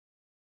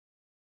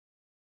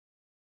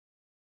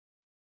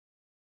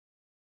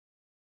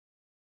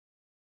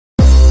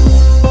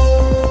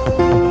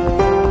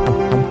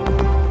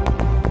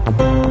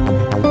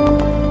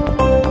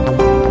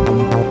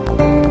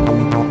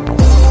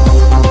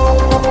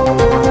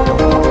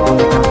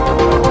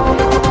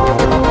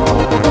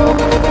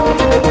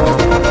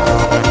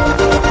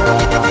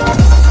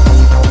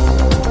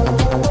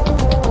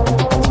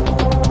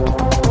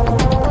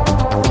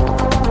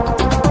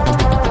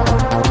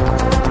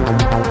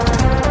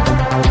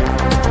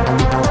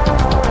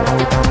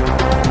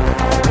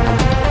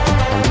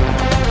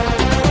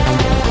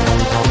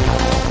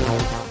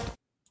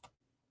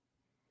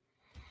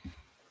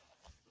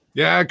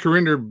Yeah,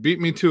 Corinder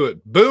beat me to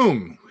it.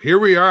 Boom. Here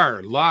we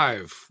are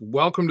live.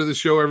 Welcome to the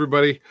show,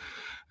 everybody.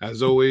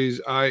 As always,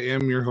 I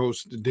am your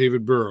host,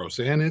 David Burrows,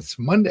 and it's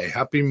Monday.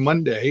 Happy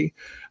Monday.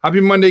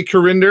 Happy Monday,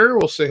 Corinder.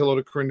 We'll say hello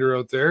to Corinder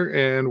out there.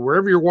 And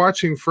wherever you're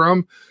watching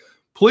from,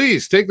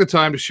 please take the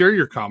time to share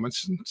your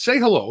comments. Say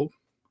hello.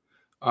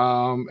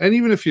 And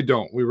even if you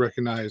don't, we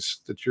recognize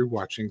that you're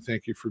watching.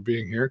 Thank you for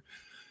being here.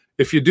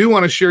 If you do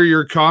want to share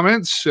your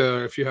comments,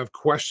 if you have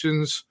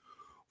questions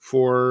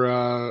for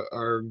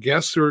our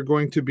guests who are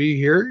going to be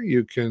here,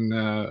 you can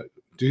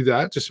do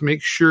that. Just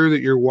make sure that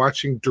you're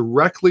watching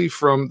directly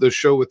from the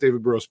Show with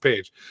David Burrows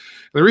page.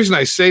 And the reason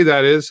I say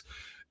that is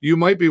you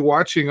might be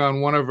watching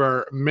on one of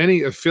our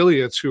many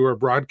affiliates who are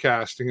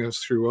broadcasting us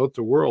throughout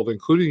the world,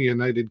 including the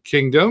United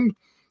Kingdom.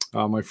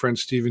 My friend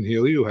Stephen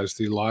Healy, who has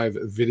the live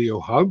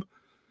video hub.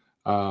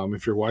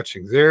 If you're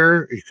watching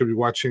there, you could be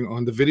watching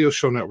on the Video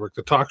Show Network,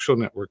 the Talk Show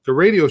Network, the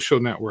Radio Show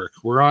Network.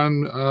 We're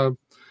on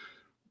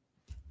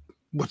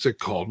what's it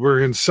called?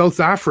 We're in South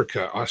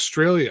Africa,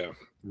 Australia.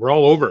 We're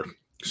all over.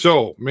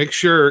 So make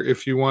sure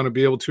if you want to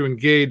be able to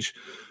engage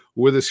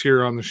with us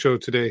here on the show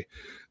today,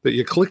 that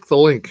you click the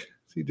link.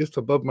 See just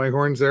above my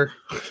horns there?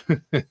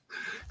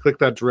 Click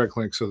that direct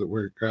link so that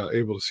we're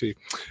able to see.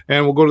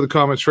 And we'll go to the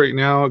comments right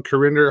now.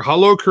 Corinder.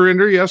 Hello,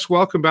 Corinder. Yes,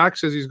 welcome back.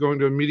 Says he's going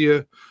to a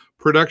media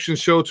production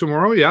show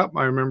tomorrow. Yeah,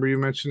 I remember you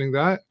mentioning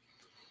that.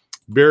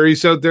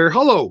 Barry's out there.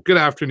 Hello. Good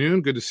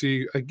afternoon. Good to see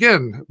you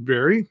again,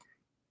 Barry.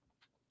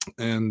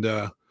 And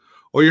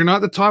you're not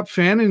the top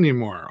fan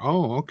anymore.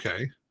 Oh,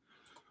 okay.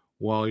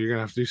 Well, you're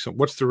gonna have to do something.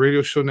 What's the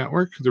Radio Show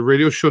Network? The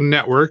Radio Show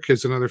Network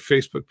is another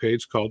Facebook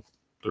page called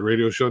the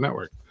Radio Show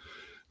Network,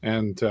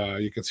 and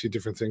you can see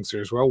different things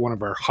there as well. One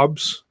of our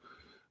hubs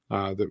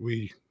that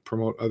we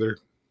promote other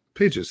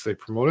pages. They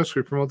promote us,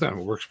 we promote them.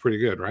 It works pretty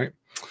good, right?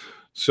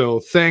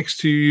 So thanks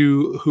to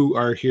you who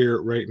are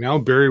here right now.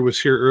 Barry was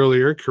here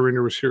earlier.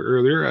 Corinder was here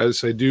earlier,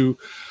 as I do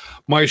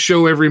my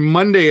show every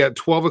Monday at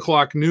 12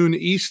 o'clock noon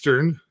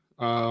Eastern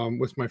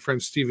with my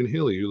friend Stephen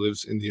Healy, who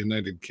lives in the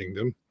United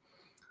Kingdom.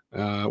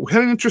 We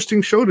had an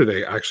interesting show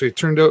today, actually. It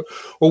turned out,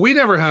 we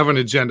never have an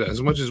agenda.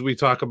 As much as we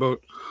talk about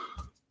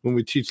when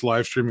we teach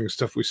live streaming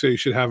stuff, we say you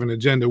should have an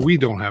agenda. We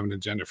don't have an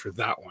agenda for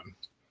that one.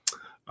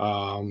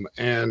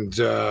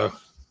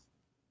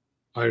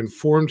 I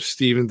informed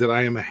Stephen that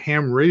I am a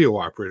ham radio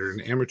operator, an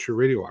amateur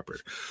radio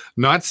operator,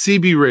 not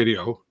CB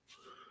radio,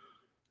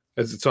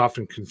 as it's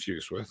often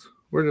confused with.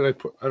 Where did I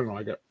put? I don't know.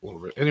 I got a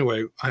little bit.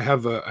 Anyway, I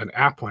have an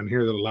app on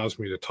here that allows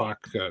me to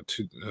talk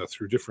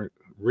through different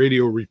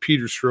radio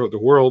repeaters throughout the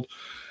world.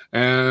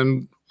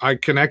 And I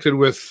connected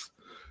with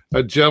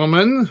a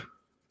gentleman.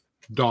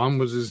 Dom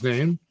was his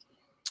name.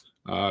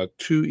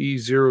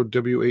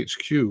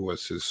 2E0WHQ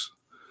was his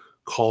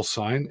call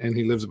sign. And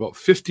he lives about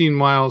 15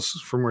 miles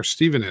from where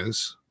Stephen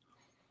is,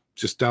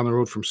 just down the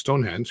road from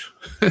Stonehenge.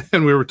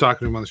 And we were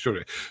talking to him on the show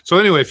today. So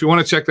anyway, if you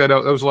want to check that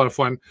out, that was a lot of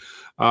fun.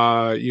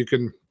 You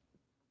can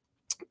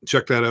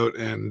check that out,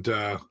 and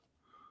that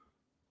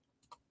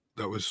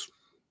was,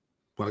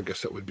 I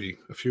guess that would be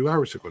a few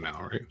hours ago now,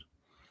 right?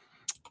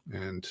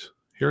 And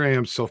here I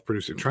am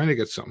self-producing, trying to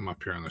get something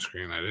up here on the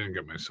screen. I didn't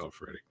get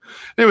myself ready.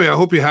 Anyway, I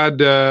hope you've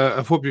had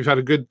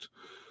a good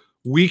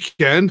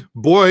weekend.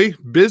 Boy,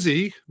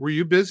 busy. Were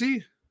you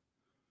busy?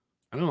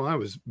 I know I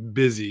was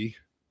busy.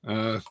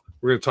 We're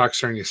going to talk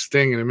Sarnia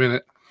Sting in a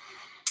minute.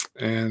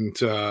 And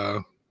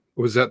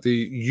was at the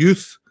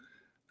Youth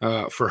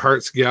for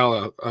Hearts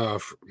Gala.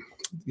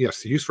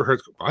 Yes, the Youth for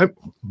Hearts.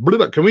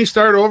 Can we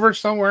start over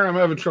somewhere? I'm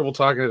having trouble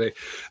talking today.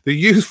 The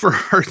Youth for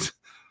Hearts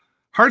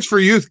for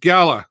Youth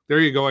Gala.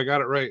 There you go. I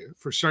got it right.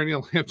 For Sarnia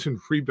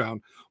Lambton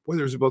Rebound. Boy,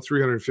 there's about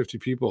 350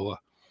 people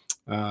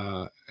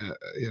at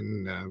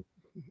the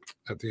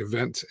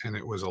event, and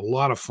it was a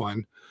lot of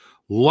fun.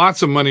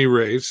 Lots of money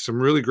raised. Some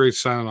really great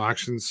silent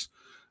auctions.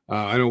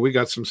 I know we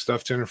got some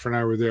stuff. Jennifer and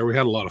I were there. We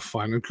had a lot of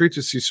fun. And great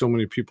to see so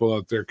many people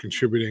out there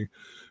contributing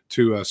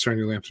to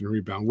Sarnia Lambton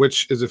Rebound,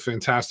 which is a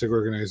fantastic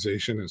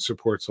organization and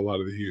supports a lot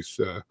of the youth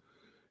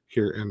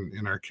here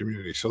in our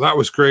community. So that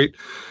was great.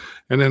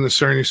 And then the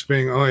Sarnia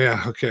Spring. Oh,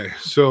 yeah. Okay.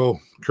 So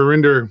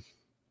Corinder,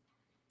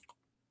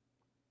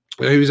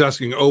 he was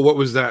asking, what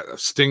was that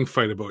Sting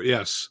fight about?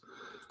 Yes.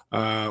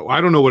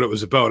 I don't know what it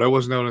was about. I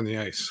wasn't out on the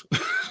ice.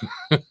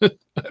 I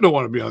don't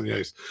want to be on the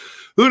ice.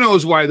 Who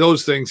knows why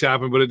those things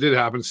happen, but it did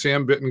happen.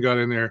 Sam Bitton got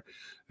in there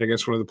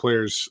against one of the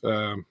players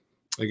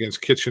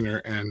against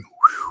Kitchener, and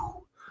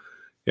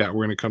yeah,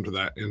 we're going to come to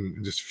that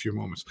in just a few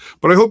moments.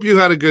 But I hope you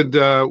had a good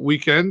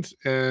weekend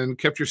and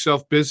kept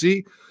yourself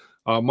busy.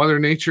 Mother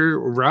Nature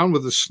around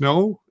with the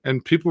snow,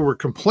 and people were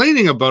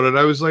complaining about it.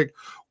 I was like,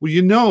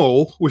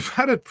 well, we've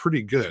had it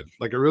pretty good.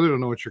 Like, I really don't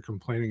know what you're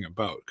complaining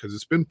about, because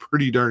it's been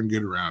pretty darn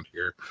good around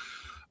here.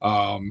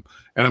 And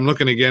I'm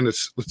looking again,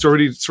 it's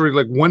already sort of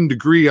like 1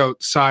 degree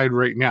outside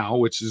right now,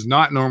 which is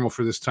not normal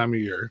for this time of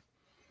year.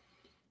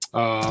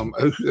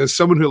 As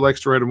someone who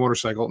likes to ride a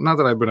motorcycle, not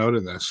that I've been out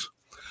in this,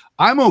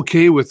 I'm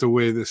okay with the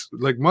way this,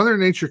 like, Mother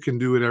Nature can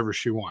do whatever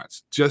she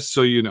wants, just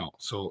so you know.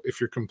 So if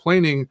you're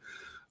complaining,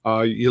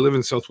 you live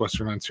in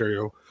southwestern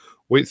Ontario,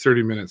 Wait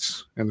 30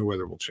 minutes and the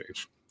weather will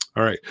change.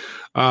 All right.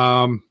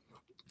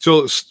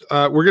 So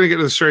we're going to get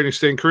to the starting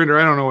sting. Corinder,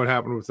 I don't know what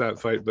happened with that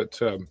fight, but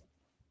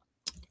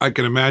I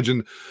can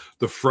imagine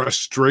the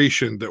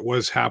frustration that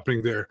was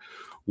happening there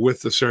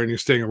with the Sarnia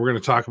Sting. And we're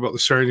going to talk about the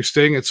Sarnia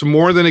Sting. It's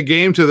more than a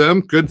game to them.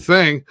 Good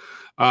thing.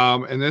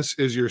 And this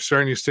is your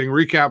Sarnia Sting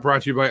recap,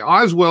 brought to you by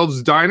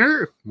Oswald's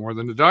Diner, more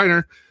than a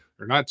diner,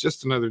 or not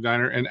just another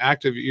diner, and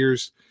Active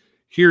Ears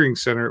Hearing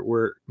Center,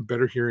 where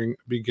better hearing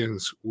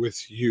begins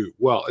with you.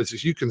 Well,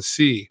 as you can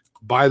see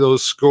by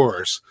those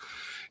scores,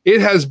 it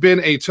has been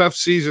a tough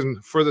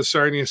season for the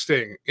Sarnia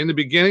Sting. In the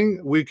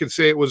beginning, we could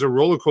say it was a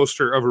roller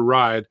coaster of a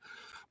ride,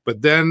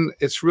 but then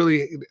it's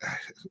really,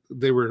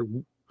 they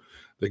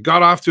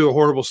got off to a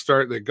horrible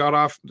start. They got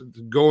off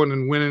going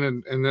and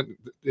winning, and then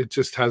it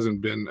just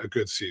hasn't been a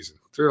good season.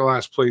 They're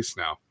last place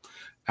now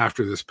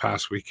after this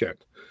past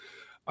weekend,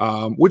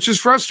 which is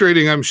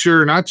frustrating, I'm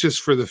sure, not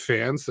just for the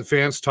fans. The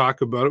fans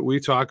talk about it. We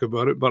talk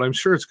about it, but I'm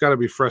sure it's got to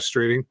be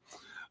frustrating.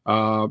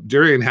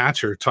 Darian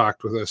Hatcher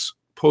talked with us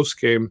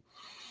post-game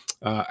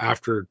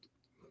after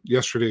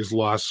yesterday's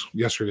loss.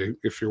 Yesterday,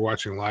 if you're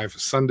watching live,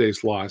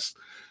 Sunday's loss,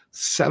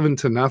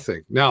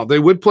 7-0. Now, they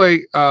would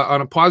play,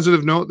 on a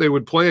positive note, they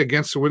would play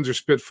against the Windsor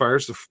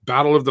Spitfires, the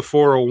Battle of the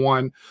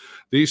 401.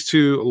 These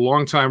two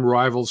longtime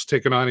rivals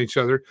taking on each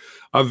other.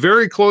 A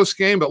very close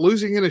game, but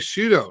losing in a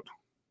shootout.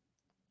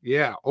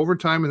 Yeah,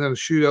 overtime and then a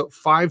shootout,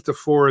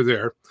 5-4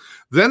 there.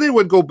 Then they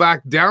would go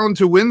back down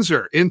to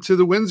Windsor, into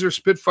the Windsor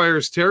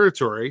Spitfires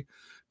territory,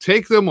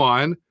 take them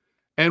on,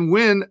 and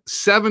win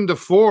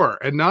 7-4.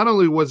 And not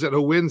only was it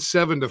a win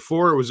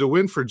 7-4, it was a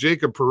win for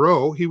Jacob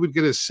Perreault. He would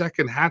get his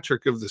second hat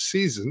trick of the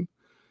season.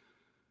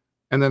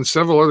 And then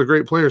several other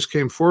great players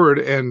came forward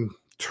and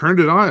turned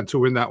it on to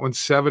win that one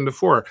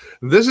 7-4.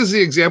 This is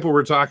the example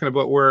we're talking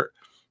about where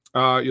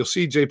you'll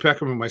see Jay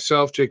Peckham and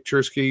myself, Jake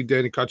Chersky,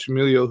 Danny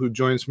Cochamilio, who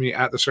joins me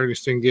at the Sarnia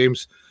Sting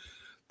games.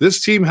 This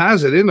team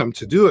has it in them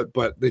to do it,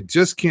 but they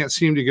just can't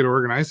seem to get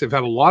organized. They've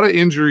had a lot of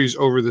injuries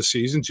over the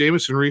season.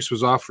 Jamison Reese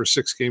was off for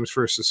 6 games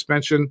for a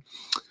suspension.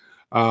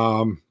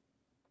 And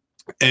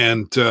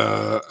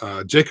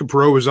Jacob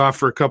Perreault was off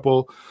for a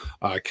couple.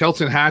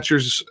 Kelton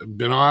Hatcher's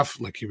been off.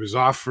 Like, he was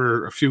off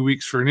for a few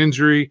weeks for an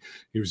injury.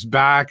 He was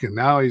back, and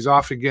now he's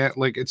off again.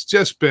 Like, it's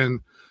just been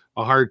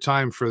a hard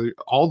time for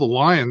all the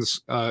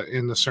Lions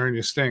in the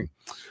Sarnia Sting.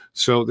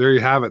 So there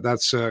you have it.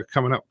 That's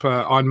coming up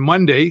on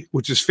Monday,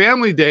 which is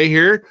Family Day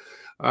here,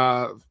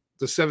 the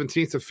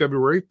 17th of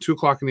February, 2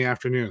 o'clock in the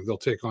afternoon. They'll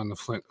take on the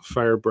Flint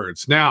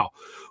Firebirds. Now,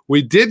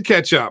 we did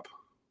catch up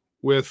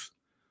with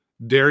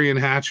Darian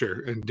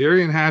Hatcher, and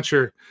Darian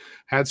Hatcher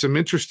had some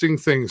interesting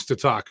things to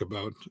talk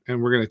about,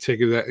 and we're going to take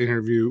you to that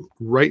interview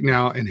right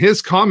now and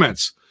his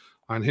comments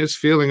on his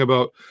feeling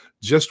about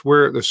just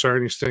where the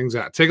Sarnia Sting's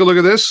at. Take a look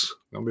at this.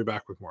 I'll be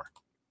back with more.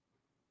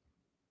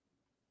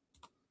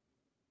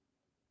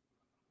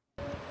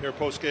 Here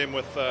post-game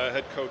with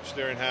head coach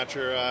Darian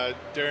Hatcher.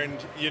 Darian,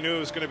 you knew it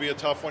was going to be a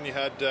tough one. You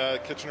had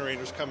Kitchener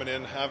Rangers coming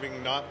in,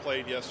 having not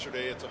played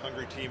yesterday. It's a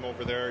hungry team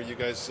over there. You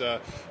guys,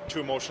 2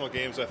 emotional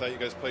games. I thought you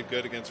guys played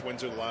good against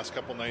Windsor the last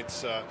couple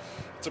nights.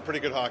 It's a pretty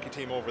good hockey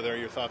team over there.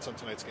 Your thoughts on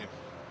tonight's game?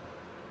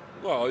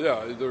 Well,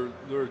 yeah,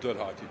 they're a good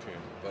hockey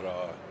team, but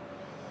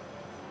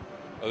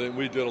I think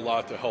we did a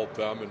lot to help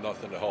them and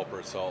nothing to help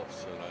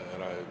ourselves,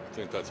 and I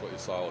think that's what you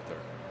saw out there.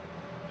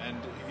 And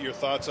your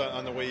thoughts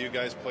on the way you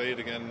guys played?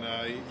 Again,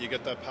 you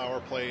get that power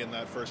play in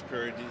that first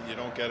period, you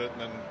don't get it, and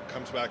then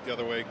comes back the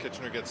other way.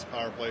 Kitchener gets the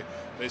power play,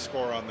 they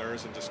score on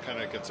theirs, and just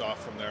kind of gets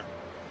off from there.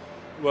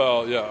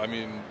 Well, yeah, I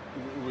mean,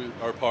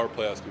 our power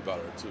play has to be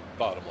better. It's the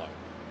bottom line.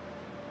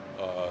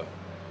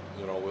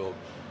 We'll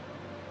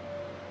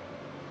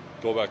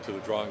go back to the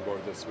drawing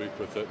board this week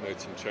with it, made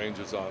some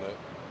changes on it.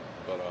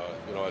 But,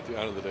 at the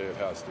end of the day, it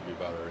has to be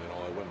better.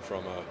 I went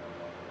from a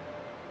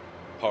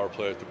power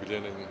play at the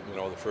beginning,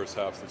 the first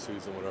half of the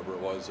season, whatever it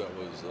was, that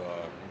was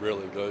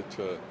really good,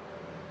 to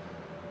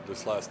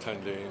this last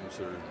 10 games,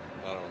 or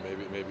I don't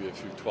know, maybe a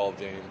few 12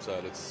 games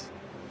that it's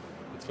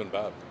been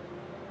bad.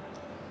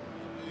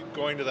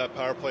 Going to that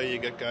power play, you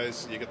get the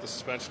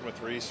suspension with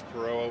Reese,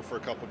 Perreault for a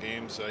couple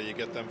games. You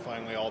get them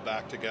finally all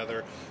back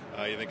together.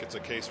 You think it's a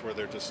case where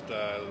they're just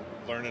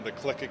learning to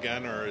click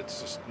again, or it's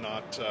just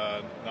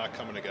not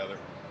coming together?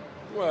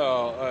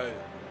 Well,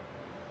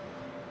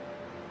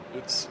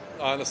 it's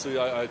honestly,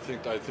 I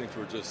think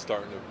we're just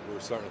starting to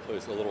play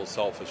a little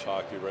selfish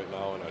hockey right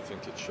now, and I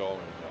think it's showing.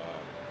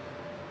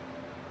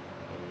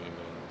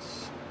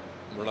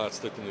 We're not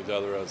sticking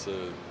together as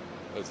a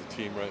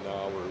team right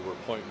now. We're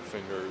pointing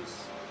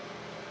fingers.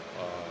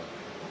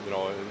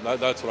 And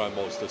that's what I'm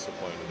most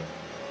disappointed in.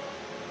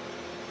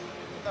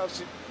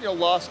 Obviously,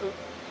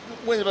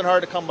 wins have been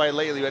hard to come by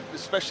lately, but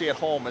especially at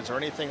home. Is there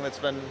anything that's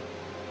been,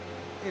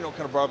 kind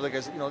of brought up, like,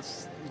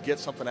 let's get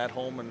something at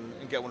home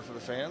and get one for the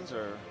fans,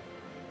 or?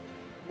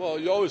 Well,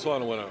 you always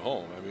want to win at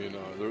home.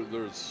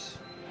 There's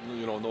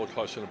no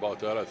question about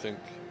that. I think,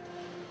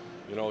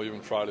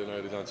 even Friday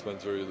night against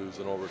Windsor, you lose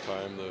in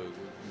overtime. The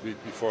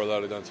week before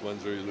that against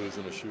Windsor, you lose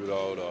in a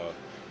shootout.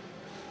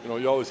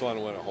 you always want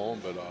to win at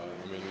home, but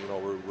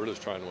we're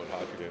just trying to win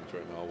hockey games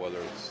right now, whether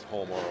it's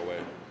home or away.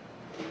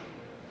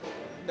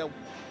 Now,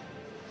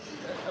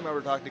 I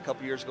remember talking a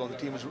couple years ago, and the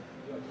team was.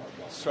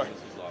 Sorry.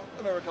 I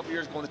remember a couple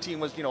years ago when the team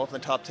was, up in the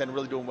top 10,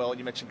 really doing well, and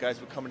you mentioned guys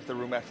would come into the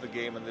room after the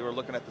game and they were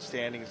looking at the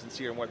standings and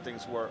seeing what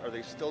things were. Are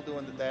they still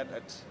doing that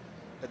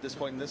at this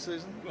point in this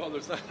season? Well,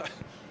 there's not.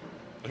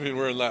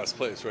 We're in last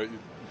place, right? You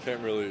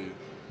can't really.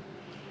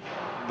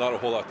 Not a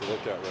whole lot to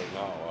look at right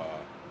now.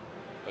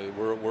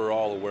 We're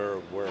all aware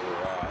of where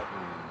we're at,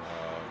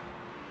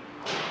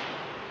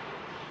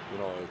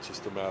 and it's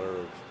just a matter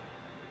of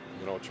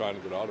trying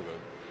to get out of it.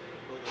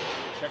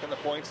 Checking the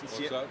points and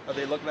seeing. Are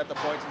they looking at the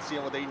points and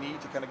seeing what they need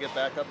to kind of get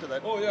back up to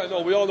that? Oh yeah,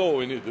 no, we all know what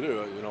we need to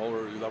do.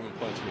 We're 11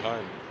 points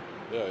behind.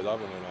 Yeah,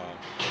 11, and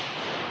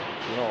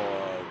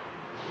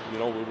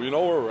we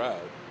know where we're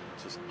at.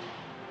 It's just,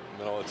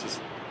 it's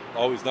just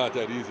always not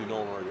that easy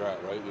knowing where you're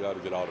at, right? You got to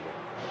get out of it.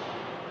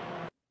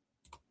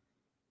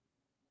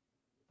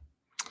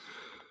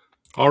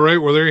 All right,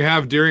 well, there you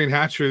have Darian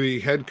Hatcher,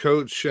 the head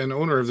coach and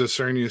owner of the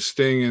Sarnia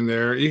Sting in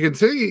there. You can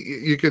see,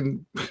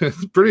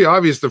 it's pretty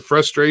obvious the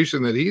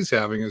frustration that he's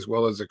having as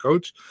well as a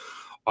coach.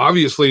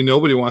 Obviously,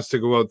 nobody wants to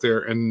go out there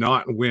and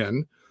not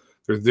win.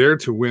 They're there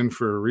to win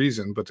for a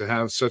reason, but to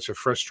have such a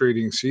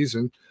frustrating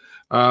season.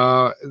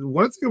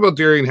 One thing about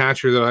Darian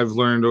Hatcher that I've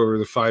learned over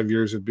the 5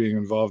 years of being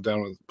involved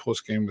down with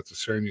post-game with the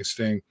Sarnia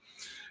Sting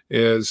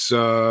is,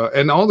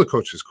 and all the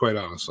coaches, quite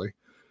honestly,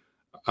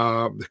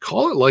 they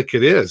call it like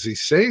it is.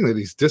 He's saying that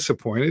he's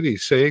disappointed.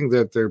 He's saying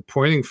that they're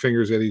pointing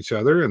fingers at each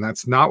other, and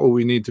that's not what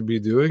we need to be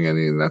doing.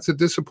 And that's a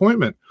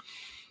disappointment.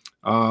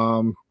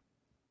 And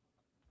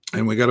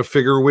we got to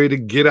figure a way to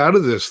get out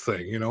of this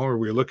thing. Are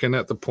we looking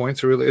at the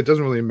points? Or it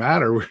doesn't really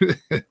matter.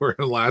 We're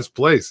in last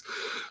place.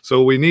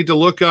 So we need to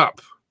look up.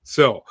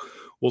 So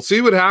we'll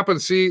see what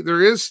happens. See,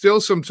 there is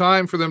still some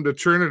time for them to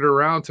turn it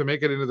around to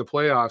make it into the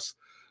playoffs.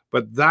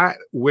 But that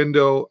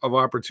window of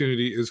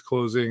opportunity is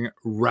closing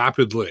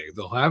rapidly.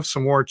 They'll have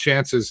some more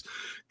chances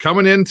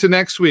coming into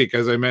next week.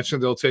 As I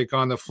mentioned, they'll take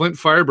on the Flint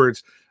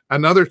Firebirds,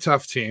 another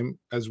tough team,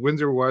 as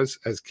Windsor was,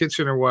 as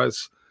Kitchener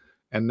was,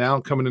 and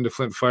now coming into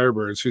Flint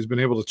Firebirds, who's been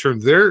able to turn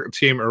their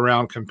team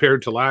around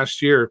compared to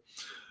last year.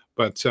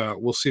 But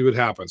we'll see what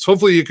happens.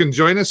 Hopefully you can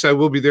join us. I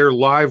will be there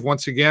live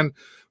once again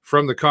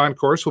from the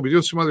concourse. We'll be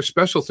doing some other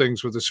special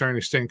things with the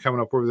Sarnia Sting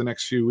coming up over the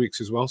next few weeks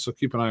as well. So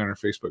keep an eye on our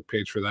Facebook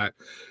page for that.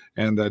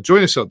 And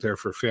join us out there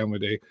for Family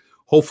Day.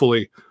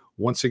 Hopefully,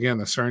 once again,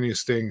 the Sarnia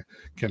Sting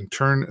can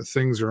turn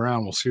things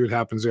around. We'll see what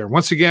happens there.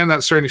 Once again,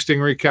 that Sarnia Sting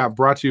recap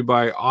brought to you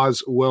by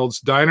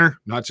Oswald's Diner,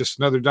 not just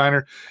another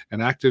diner,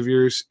 an Active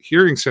Ears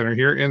Hearing Center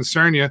here in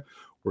Sarnia,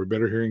 where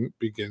better hearing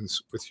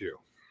begins with you.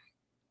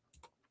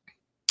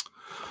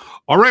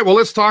 All right, well,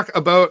 let's talk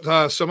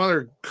about some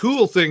other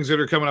cool things that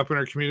are coming up in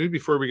our community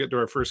before we get to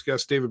our first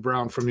guest, David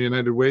Brown from the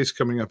United Ways,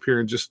 coming up here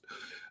in just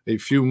a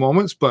few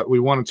moments. But we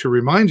wanted to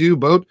remind you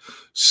about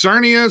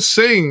Sarnia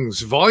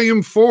Sings,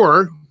 Volume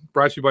 4,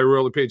 brought to you by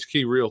Royal LePage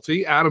Key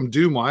Realty. Adam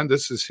Dumont,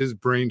 this is his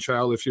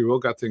brainchild, if you will,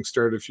 got things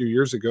started a few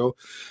years ago,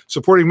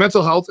 supporting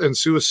mental health and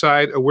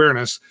suicide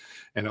awareness.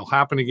 And it'll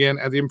happen again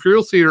at the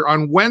Imperial Theater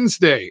on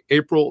Wednesday,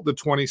 April the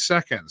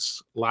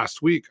 22nd.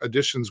 Last week,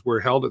 auditions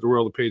were held at the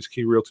Royal LePage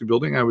Key Realty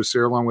building. I was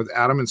there along with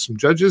Adam and some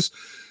judges,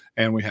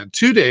 and we had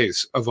 2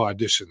 days of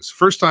auditions.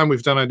 First time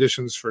we've done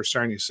auditions for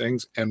Sarnia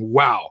Sings, and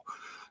wow,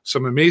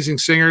 some amazing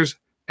singers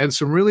and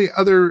some really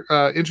other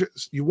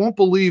interests. You won't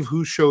believe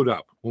who showed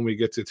up when we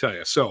get to tell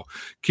you. So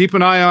keep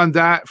an eye on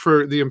that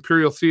for the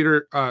Imperial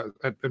Theater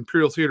at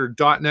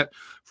imperialtheater.net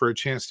for a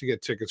chance to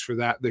get tickets for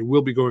that. They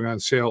will be going on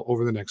sale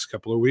over the next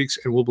couple of weeks,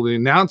 and we'll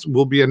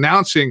be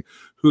announcing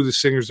who the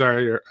singers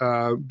are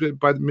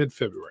by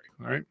mid-February.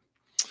 All right.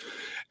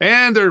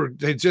 And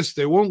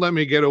they won't let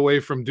me get away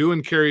from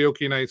doing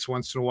karaoke nights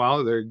once in a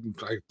while.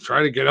 I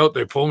try to get out,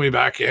 they pull me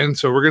back in.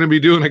 So we're going to be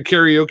doing a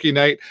karaoke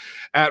night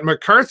at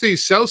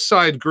McCarthy's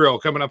Southside Grill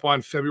coming up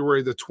on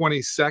February the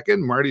 22nd.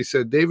 Marty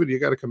said, David, you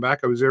got to come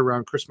back. I was there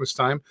around Christmas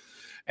time.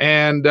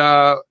 And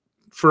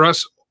for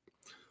us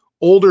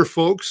older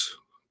folks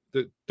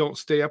that don't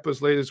stay up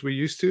as late as we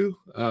used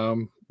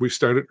to, we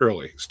started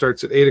early.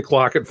 Starts at 8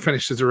 o'clock and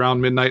finishes around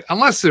midnight,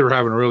 unless they were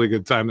having a really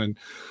good time. Then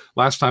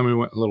last time we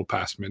went a little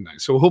past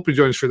midnight. So we'll hope you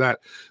join us for that.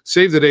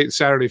 Save the date,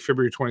 Saturday,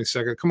 February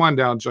 22nd. Come on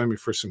down, join me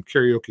for some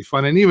karaoke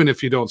fun. And even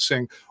if you don't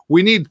sing,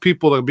 we need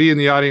people to be in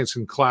the audience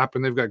and clap,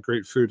 and they've got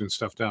great food and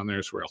stuff down there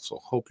as well. So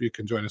hope you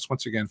can join us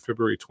once again,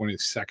 February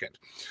 22nd.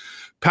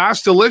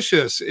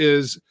 Pastelicious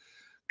is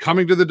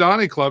coming to the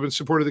Donny Club in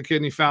support of the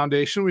Kidney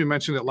Foundation. We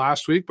mentioned it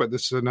last week, but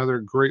this is another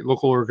great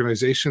local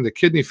organization, the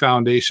Kidney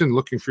Foundation,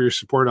 looking for your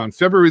support on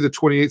February the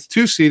 28th.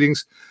 2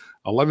 seatings,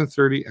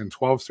 11:30 and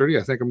 12:30.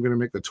 I think I'm going to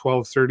make the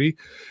 12:30,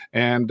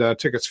 and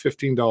tickets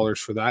 $15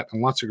 for that,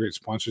 and lots of great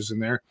sponsors in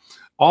there.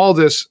 All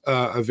this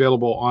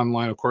available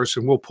online, of course,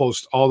 and we'll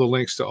post all the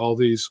links to all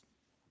these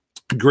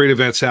great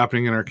events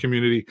happening in our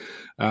community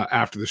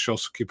after the show,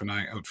 so keep an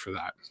eye out for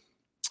that.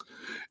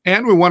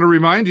 And we want to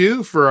remind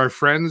you, for our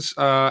friends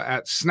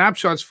at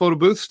Snapshots Photo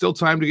Booth, still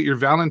time to get your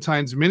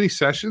Valentine's mini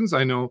sessions.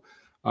 I know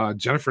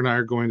Jennifer and I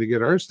are going to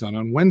get ours done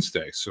on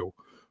Wednesday. So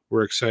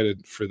we're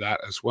excited for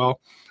that as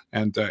well.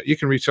 And you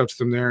can reach out to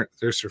them there.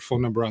 There's their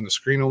phone number on the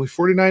screen, only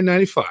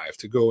 $49.95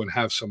 to go and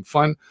have some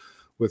fun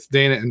with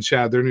Dana and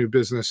Chad, their new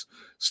business,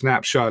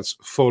 Snapshots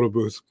Photo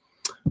Booth.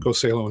 Go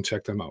say hello and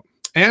check them out.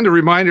 And a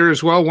reminder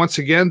as well, once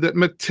again, that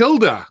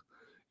Matilda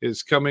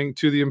is coming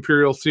to the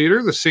Imperial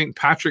Theater, the St.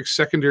 Patrick's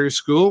Secondary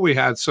School. We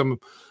had some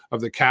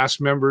of the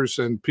cast members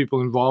and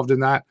people involved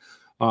in that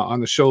on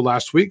the show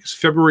last week. It's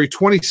February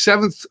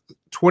 27th,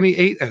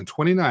 28th, and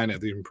 29th at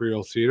the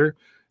Imperial Theater.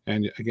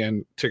 And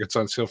again, tickets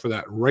on sale for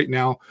that right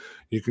now.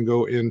 You can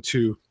go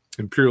into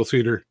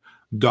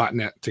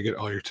imperialtheater.net to get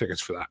all your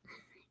tickets for that.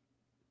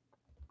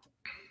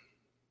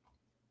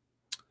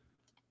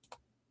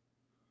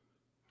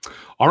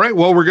 All right,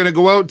 well, we're going to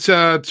go out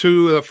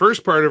to the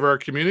first part of our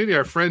community.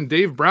 Our friend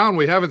Dave Brown,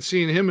 we haven't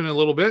seen him in a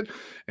little bit,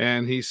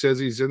 and he says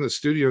he's in the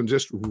studio and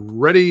just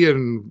ready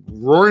and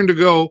roaring to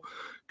go,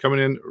 coming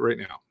in right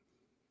now.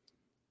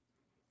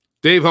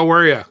 Dave, how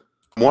are you?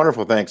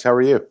 Wonderful, thanks. How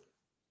are you?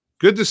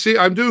 Good to see you.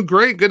 I'm doing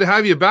great. Good to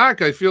have you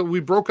back. I feel we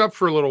broke up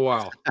for a little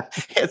while.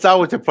 It's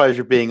always a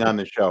pleasure being on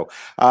the show.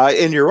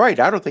 And you're right.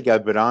 I don't think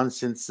I've been on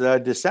since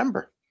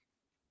December.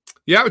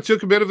 Yeah, we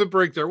took a bit of a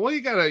break there. Well,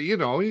 you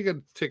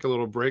gotta take a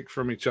little break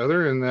from each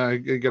other,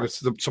 and you got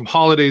some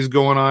holidays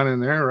going on in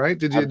there, right?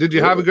 Did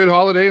you have a good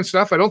holiday and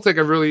stuff? I don't think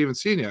I've really even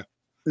seen you.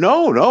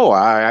 No,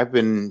 I've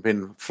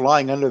been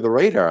flying under the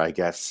radar, I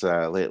guess,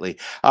 lately.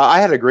 I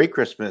had a great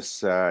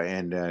Christmas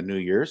and New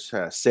Year's,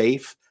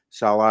 safe,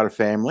 saw a lot of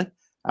family,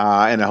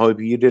 and I hope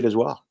you did as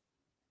well.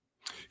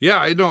 Yeah,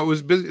 I know it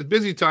was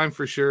busy time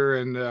for sure,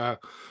 and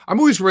I'm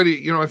always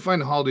ready. I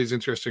find the holidays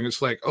interesting.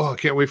 It's like, oh, I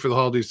can't wait for the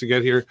holidays to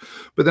get here,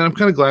 but then I'm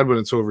kind of glad when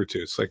it's over too.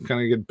 It's like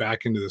kind of get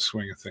back into the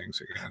swing of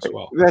things again as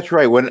well. That's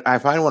right. When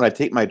I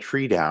take my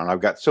tree down, I've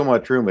got so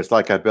much room. It's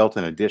like I built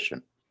an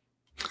addition.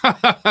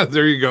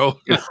 There you go.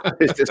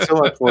 It's just so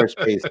much more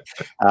space,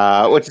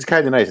 which is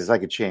kind of nice. It's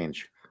like a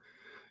change.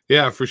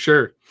 Yeah, for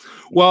sure.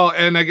 Well,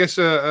 and I guess,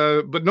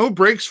 but no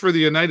breaks for the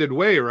United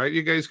Way, right?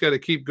 You guys got to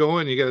keep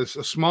going. You got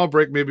a small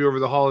break maybe over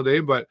the holiday,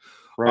 but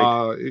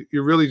right.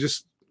 You're really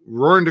just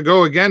roaring to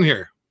go again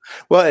here.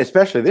 Well,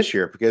 especially this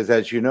year, because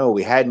as you know,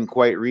 we hadn't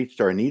quite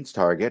reached our needs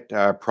target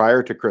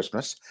prior to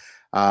Christmas.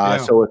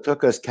 So it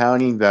took us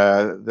counting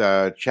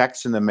the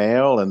checks in the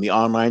mail and the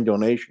online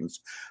donations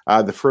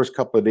the first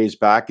couple of days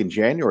back in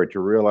January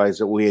to realize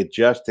that we had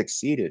just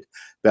exceeded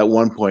that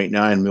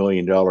 $1.9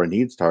 million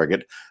needs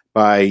target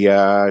by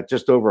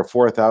just over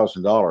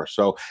 $4,000.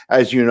 So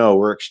as you know,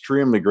 we're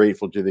extremely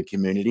grateful to the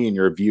community and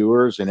your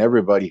viewers and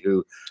everybody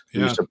who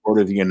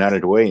supported the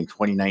United Way in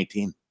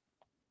 2019.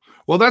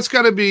 Well, that's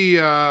got to be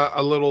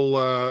a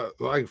little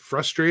like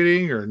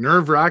frustrating or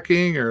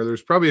nerve-wracking, or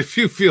there's probably a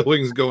few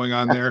feelings going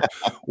on there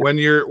when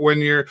you're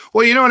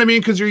well, you know what I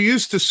mean, because you're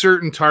used to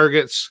certain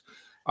targets,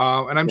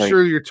 and I'm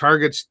sure your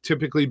targets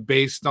typically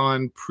based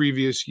on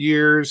previous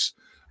years,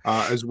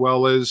 as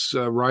well as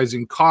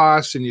rising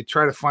costs, and you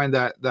try to find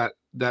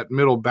that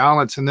middle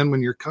balance. And then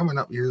when you're coming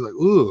up, you're like,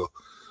 ooh,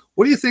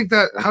 what do you think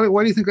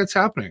why do you think that's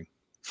happening?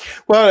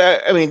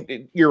 Well, I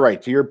mean, you're right.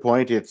 To your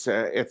point, it's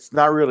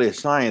not really a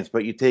science,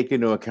 but you take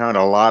into account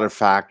a lot of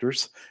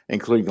factors,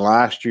 including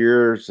last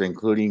year's,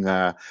 including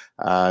the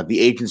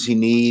agency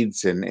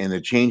needs and the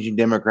changing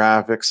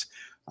demographics.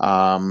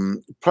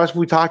 Plus,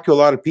 we talked to a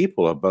lot of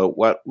people about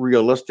what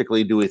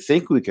realistically do we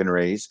think we can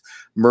raise,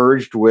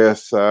 merged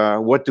with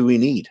what do we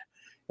need.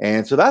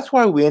 And so that's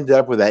why we ended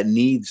up with that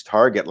needs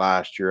target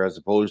last year as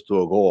opposed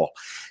to a goal.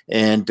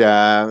 And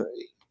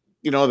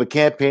the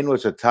campaign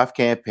was a tough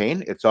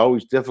campaign. It's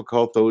always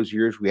difficult those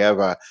years we have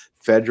a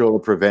federal or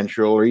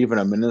provincial or even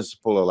a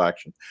municipal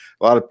election.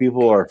 A lot of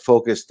people are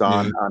focused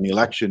on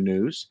election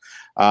news.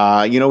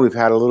 We've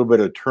had a little bit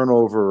of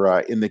turnover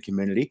in the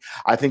community.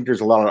 I think there's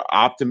a lot of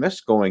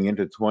optimists going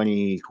into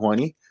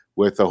 2020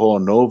 with the whole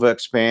Nova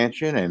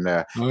expansion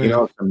and,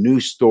 some new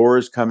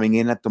stores coming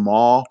in at the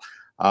mall.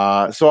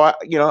 So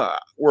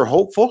we're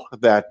hopeful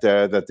that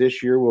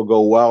this year will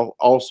go well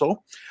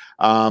also.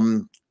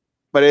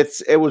 But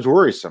it was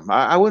worrisome.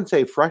 I wouldn't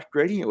say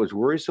frustrating. It was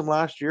worrisome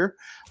last year.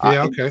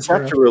 It's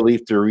such a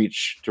relief to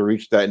reach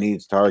that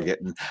needs target.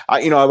 And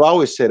I've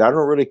always said I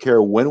don't really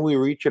care when we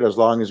reach it as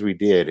long as we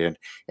did.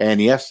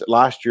 And yes,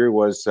 last year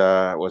was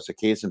a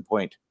case in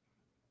point.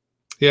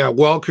 Yeah.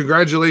 Well,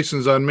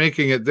 congratulations on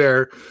making it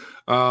there.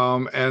 I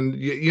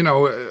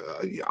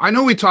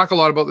know we talk a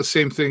lot about the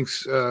same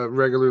things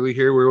regularly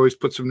here. We always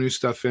put some new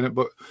stuff in it,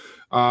 but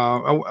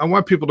I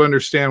want people to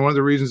understand one of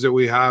the reasons that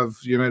we have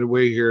United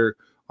Way here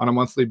on a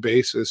monthly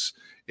basis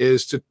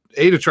is to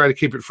try to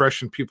keep it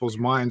fresh in people's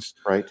minds,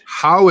 right?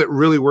 How it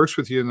really works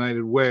with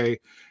United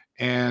Way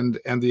and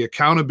the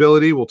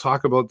accountability. We'll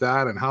talk about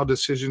that and how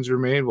decisions are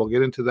made. We'll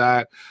get into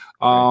that.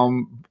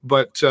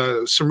 But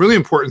some really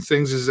important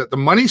things is that the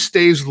money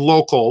stays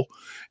local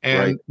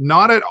and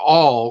not at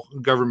all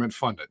government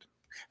funded.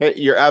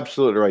 You're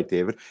absolutely right,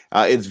 David.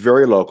 It's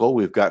very local.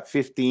 We've got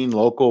 15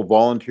 local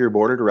volunteer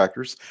board of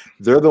directors.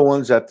 They're the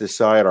ones that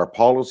decide our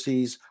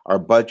policies, our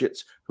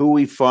budgets, who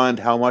we fund,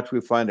 how much we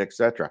fund,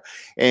 etc.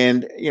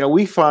 And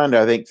we fund,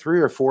 I think,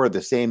 3 or 4 of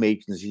the same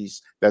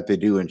agencies that they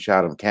do in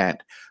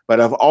Chatham-Kent. But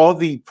of all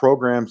the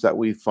programs that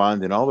we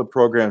fund and all the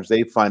programs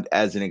they fund,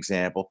 as an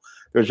example,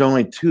 there's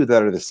only 2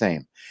 that are the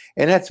same.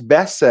 And that's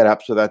best set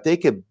up so that they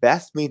could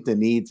best meet the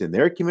needs in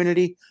their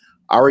community.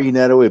 Our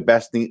United Way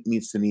best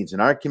meets the needs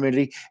in our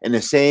community. And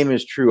the same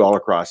is true all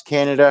across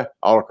Canada,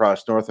 all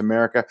across North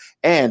America,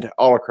 and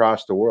all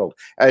across the world.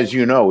 As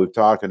you know, we've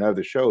talked in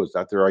other shows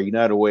that there are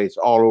United Ways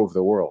all over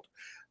the world,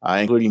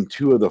 including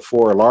 2 of the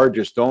 4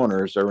 largest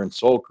donors are in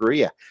Seoul,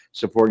 Korea,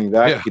 supporting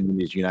that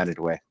community's United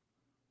Way.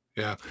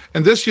 Yeah.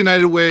 And this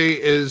United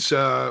Way is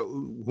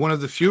one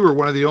of the few or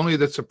one of the only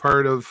that's a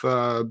part of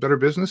Better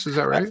Business. Is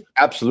that right?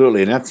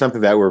 Absolutely. And that's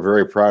something that we're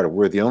very proud of.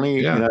 We're the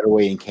only United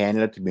Way in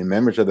Canada to be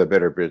members of the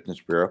Better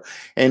Business Bureau.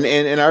 And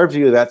in our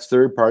view, that's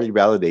third-party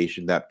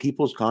validation that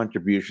people's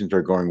contributions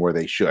are going where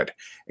they should.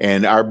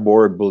 And our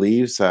board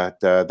believes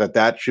that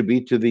that should be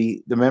to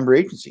the member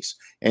agencies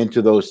and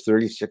to those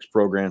 36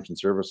 programs and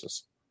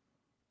services.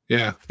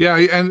 Yeah. Yeah.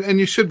 And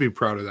you should be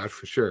proud of that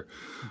for sure.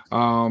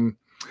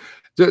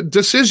 The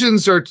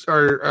decisions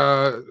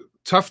are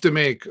tough to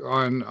make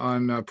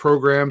on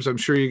programs. I'm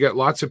sure you get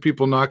lots of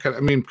people knocking. I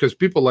mean, because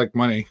people like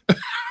money,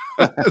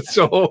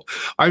 so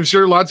I'm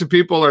sure lots of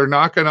people are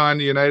knocking on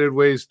the United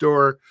Way's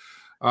door.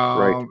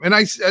 Right. And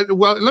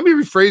let me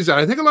rephrase that.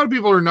 I think a lot of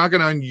people are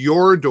knocking on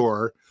your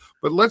door,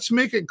 but let's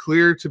make it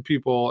clear to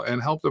people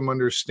and help them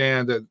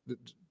understand that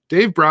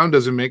Dave Brown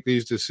doesn't make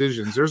these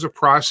decisions. There's a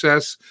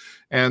process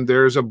and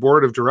there's a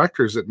board of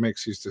directors that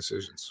makes these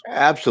decisions.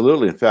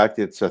 Absolutely. In fact,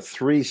 it's a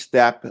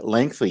 3-step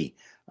lengthy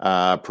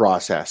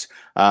process.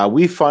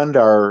 We fund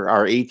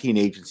our 18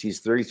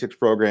 agencies, 36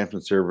 programs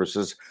and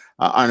services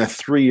on a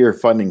 3-year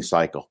funding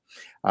cycle.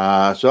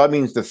 So that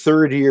means the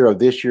 3rd year of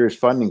this year's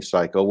funding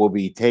cycle will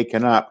be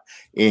taken up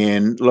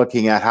in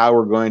looking at how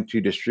we're going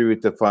to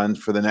distribute the funds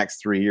for the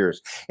next 3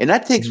 years. And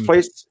that takes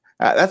place,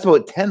 that's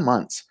about 10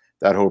 months.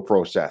 That whole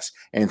process,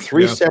 and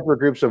 3 separate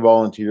groups of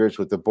volunteers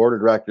with the board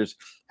of directors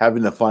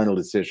having the final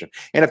decision.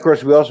 And of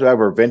course, we also have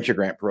our venture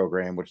grant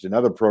program, which is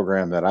another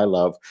program that I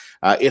love.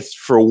 It's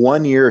for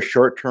 1 year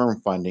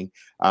short-term funding,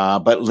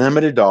 but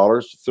limited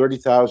dollars,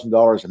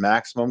 $30,000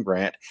 maximum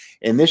grant.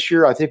 And this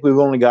year, I think we've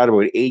only got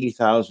about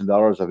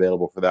 $80,000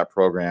 available for that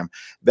program.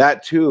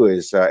 That too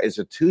is a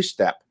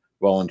 2-step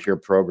volunteer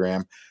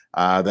program.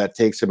 That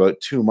takes about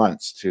 2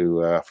 months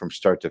from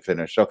start to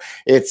finish. So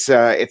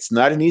it's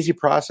not an easy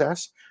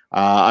process.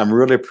 I'm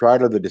really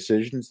proud of the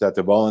decisions that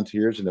the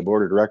volunteers and the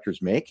board of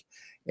directors make.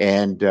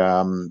 And,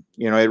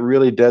 it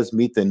really does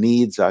meet the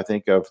needs, I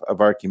think, of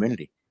our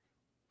community.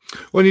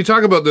 When you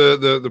talk about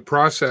the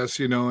process,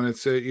 and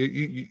it's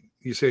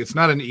you say it's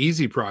not an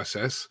easy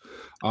process.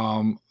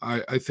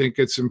 I think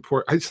it's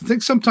important. I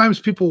think sometimes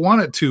people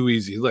want it too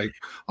easy. Like,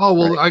 oh,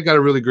 well, I got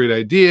a really great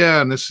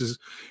idea. And this is,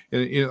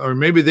 or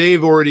maybe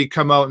they've already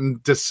come out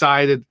and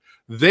decided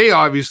they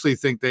obviously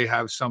think they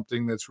have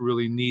something that's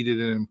really needed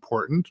and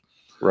important.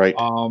 Right.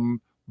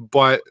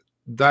 But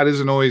that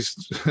isn't always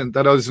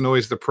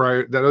the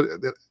prior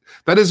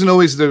that isn't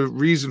always the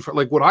reason for,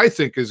 like, what I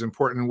think is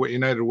important and what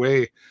United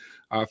Way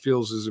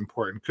feels is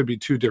important. Could be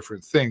 2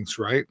 different things,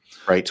 right?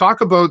 Right.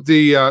 Talk about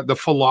the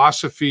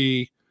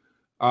philosophy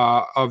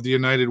of the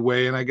United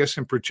Way, and I guess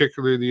in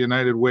particular the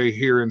United Way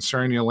here in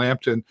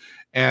Sarnia-Lambton,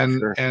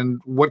 and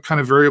what kind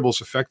of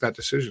variables affect that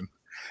decision.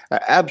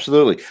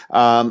 Absolutely.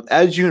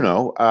 As you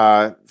know,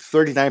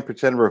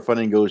 39% of our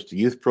funding goes to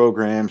youth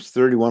programs,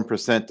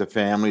 31% to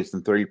families,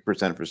 and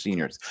 30% for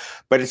seniors.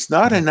 But it's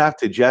not enough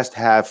to just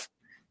have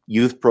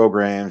youth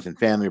programs and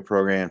family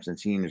programs and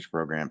seniors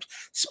programs.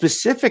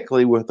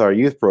 Specifically with our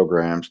youth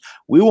programs,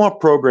 we want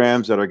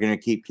programs that are going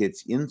to keep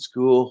kids in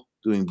school,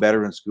 doing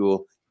better in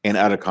school, and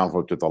out of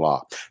conflict with the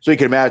law. So you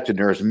can imagine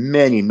there's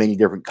many, many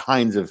different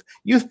kinds of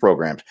youth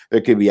programs.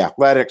 There could be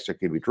athletics, there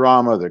could be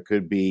drama, there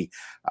could be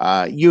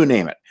you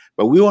name it.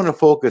 But we want to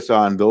focus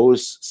on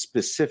those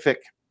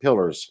specific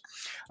pillars.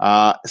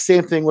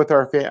 Same thing with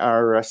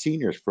our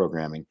seniors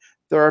programming.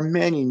 There are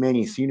many,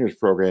 many seniors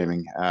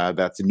programming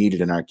that's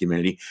needed in our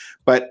community,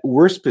 but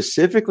we're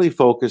specifically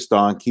focused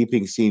on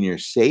keeping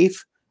seniors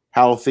safe,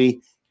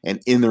 healthy, and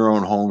in their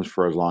own homes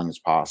for as long as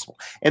possible.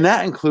 And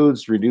that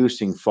includes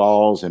reducing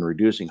falls and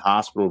reducing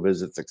hospital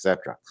visits,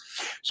 etc.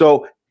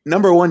 So,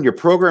 number one, your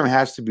program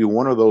has to be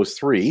one of those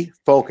 3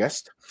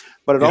 focused,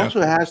 but it also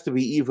has to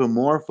be even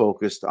more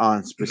focused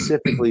on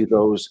specifically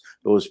those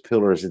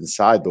pillars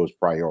inside those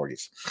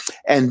priorities.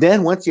 And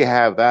then once you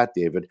have that,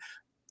 David,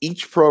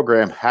 each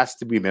program has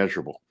to be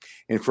measurable.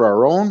 And for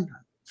our own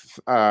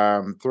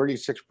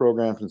 36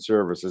 programs and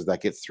services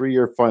that get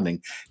 3-year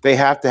funding, they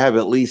have to have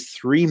at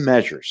least 3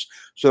 measures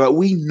so that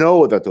we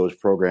know that those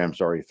programs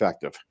are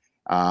effective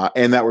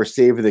and that we're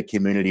saving the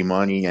community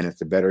money and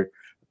it's a better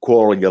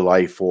quality of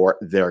life for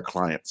their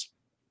clients.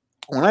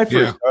 When I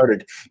first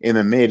started in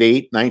the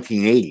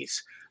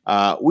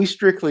mid-1980s, we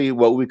strictly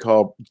what we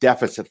call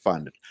deficit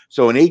funded.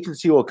 So an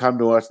agency will come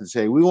to us and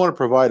say, we want to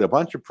provide a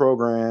bunch of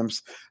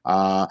programs.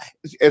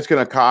 It's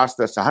going to cost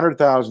us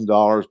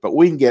 $100,000, but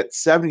we can get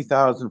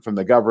 $70,000 from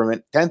the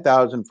government,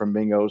 $10,000 from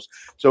Bingos.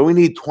 So we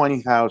need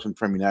 $20,000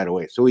 from United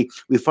Way. So we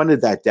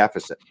funded that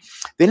deficit.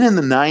 Then in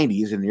the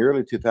 90s, in the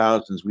early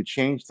 2000s, we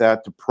changed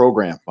that to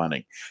program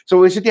funding. So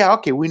we said, yeah,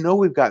 okay, we know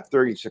we've got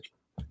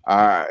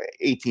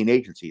 18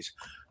 agencies.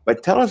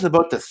 But tell us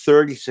about the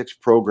 36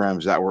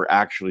 programs that we're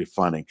actually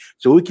funding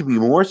so we can be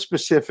more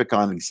specific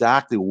on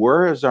exactly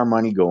where is our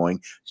money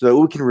going so that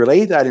we can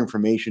relay that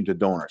information to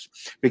donors,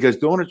 because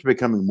donors are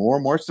becoming more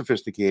and more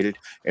sophisticated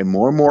and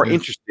more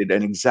interested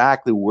in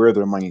exactly where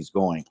their money is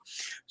going.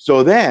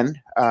 So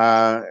then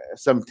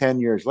some 10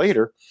 years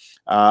later,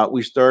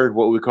 we started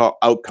what we call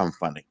outcome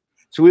funding.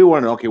 So we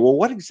want to know, okay, well,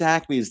 what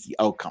exactly is the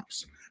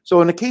outcomes? So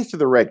in the case of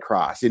the Red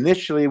Cross,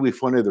 initially we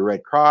funded the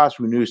Red Cross.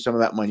 We knew some of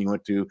that money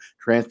went to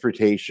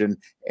transportation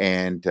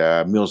and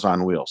Meals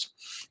on Wheels.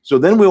 So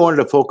then we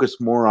wanted to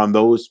focus more on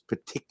those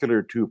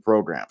particular two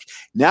programs.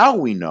 Now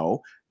we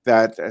know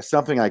that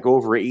something like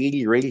over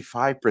 80 or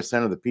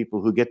 85% of the people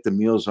who get the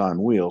Meals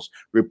on Wheels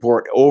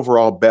report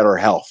overall better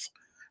health,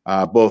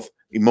 both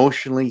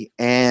emotionally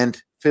and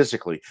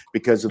physically,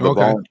 because of the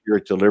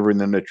volunteers delivering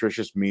the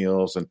nutritious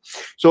meals. And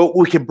so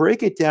we can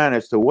break it down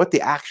as to what the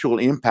actual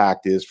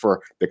impact is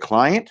for the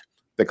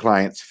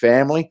client's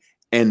family,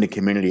 and the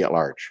community at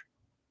large.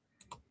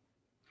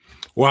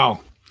 Wow.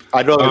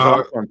 I know there's a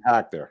lot to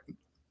unpack there.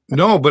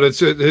 No, but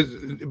it's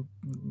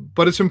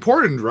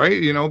important,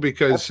 right? You know,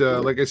 because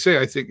like I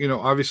say, I think, you know,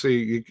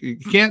 obviously you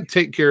can't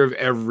take care of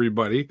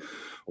everybody,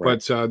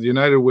 right. But the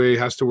United Way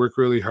has to work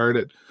really hard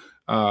at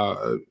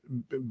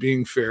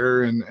being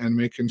fair and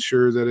making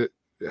sure that it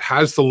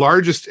has the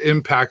largest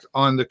impact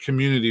on the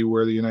community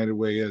where the United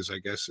Way is, I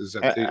guess, is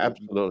that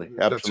absolutely. And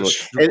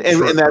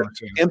that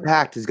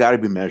impact has got to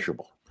be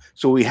measurable.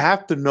 So we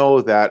have to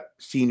know that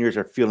seniors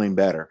are feeling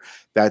better,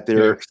 that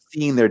they're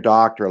seeing their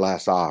doctor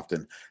less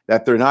often,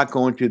 that they're not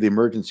going to the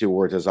emergency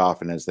wards as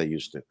often as they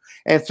used to.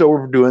 And so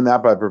we're doing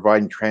that by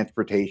providing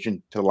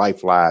transportation to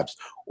Life Labs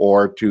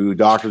or to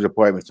doctor's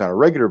appointments on a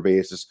regular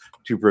basis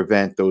to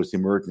prevent those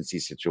emergency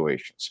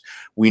situations.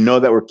 We know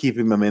that we're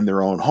keeping them in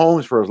their own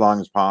homes for as long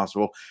as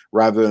possible,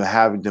 rather than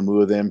having to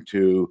move them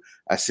to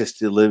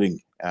assisted living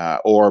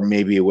or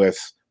maybe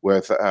with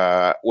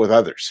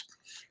others.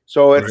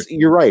 So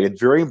you're right.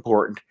 It's very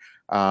important.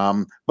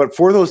 But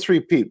for those three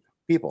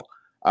people,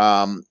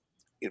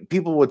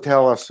 people would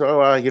tell us,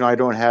 I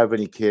don't have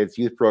any kids.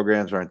 Youth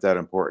programs aren't that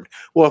important.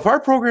 Well, if our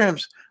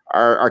programs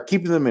are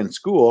keeping them in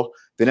school,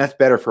 then that's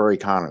better for our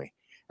economy.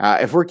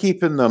 If we're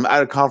keeping them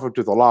out of conflict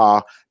with the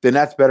law, then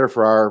that's better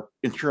for our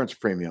insurance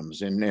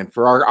premiums and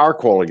for our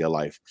quality of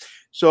life.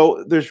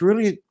 So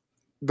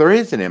there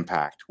is an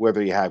impact,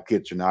 whether you have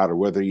kids or not, or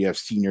whether you have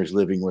seniors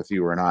living with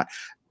you or not.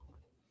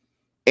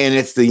 And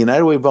it's the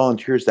United Way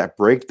volunteers that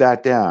break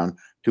that down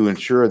to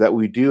ensure that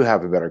we do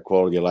have a better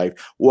quality of life,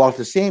 while at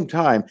the same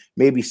time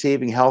maybe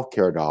saving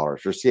healthcare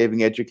dollars or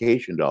saving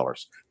education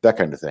dollars, that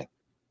kind of thing.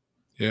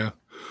 Yeah.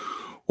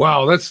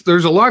 Wow,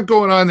 there's a lot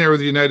going on there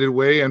with the United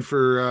Way, and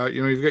for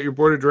you've got your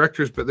board of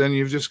directors, but then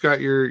you've just got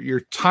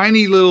your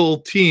tiny little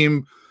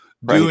team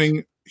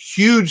doing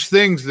huge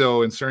things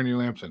though in Sarnia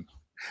Lambton.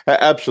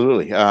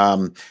 Absolutely.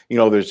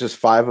 There's just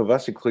 5 of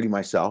us, including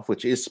myself,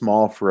 which is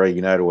small for a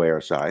United Way our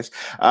size.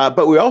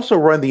 But we also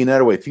run the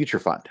United Way Future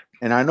Fund.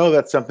 And I know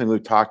that's something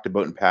we've talked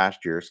about in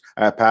past shows.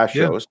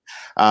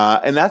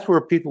 And that's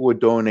where people would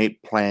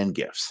donate planned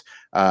gifts.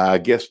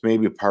 Gifts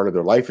maybe part of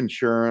their life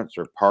insurance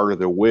or part of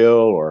their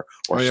will or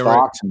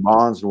stocks and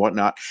bonds and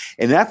whatnot.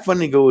 And that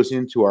funding goes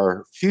into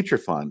our future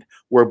fund,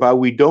 whereby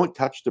we don't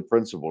touch the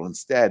principal.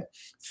 Instead,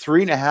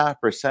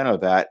 3.5% of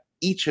that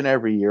each and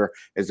every year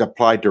is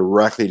applied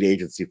directly to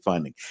agency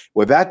funding.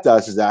 What that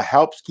does is that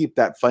helps keep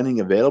that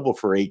funding available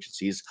for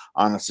agencies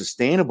on a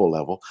sustainable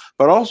level,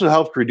 but also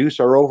helps reduce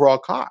our overall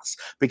costs,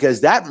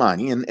 because that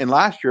money, and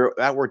last year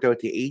that worked out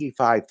to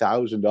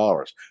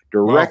 $85,000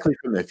 directly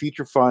from the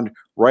future fund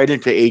right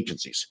into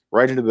agencies,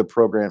 right into the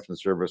programs and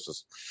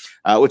services,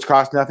 which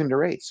cost nothing to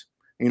raise.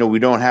 We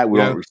don't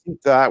receive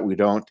that. We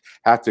don't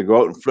have to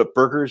go out and flip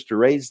burgers to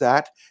raise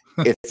that.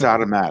 It's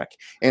automatic.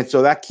 And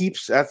so that's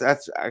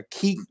a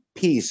key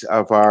piece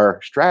of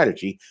our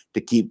strategy to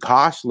keep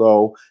costs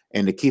low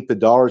and to keep the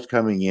dollars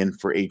coming in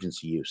for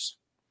agency use.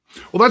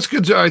 Well, that's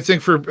good, I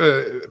think, for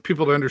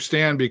people to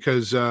understand,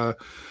 because a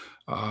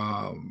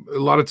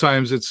lot of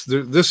times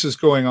this is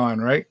going on,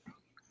 right?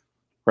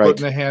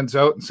 Putting the hands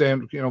out and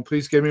saying,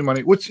 please give me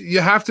money, which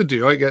you have to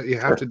do. I get you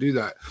have to do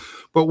that.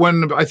 But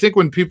when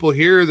people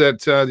hear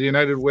that the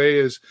United Way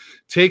is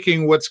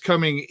taking what's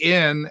coming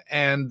in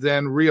and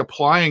then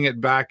reapplying it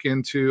back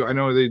into, I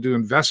know they do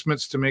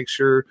investments to make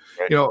sure,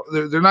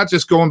 they're not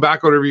just going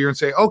back out every year and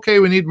say, okay,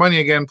 we need money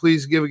again,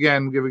 please give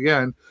again.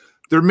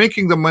 They're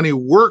making the money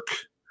work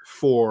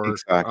for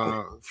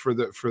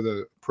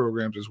the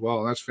programs as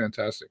well. And that's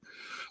fantastic.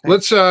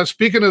 Thanks. Let's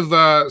speaking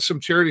of some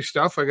charity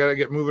stuff, I got to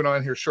get moving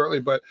on here shortly,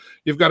 but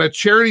you've got a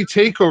charity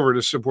takeover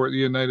to support the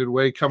United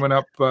Way coming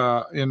up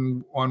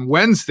on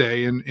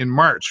Wednesday in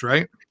March,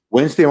 right?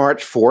 Wednesday,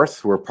 March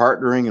 4th, we're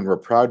partnering and we're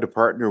proud to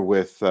partner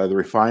with the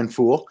Refined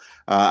Fool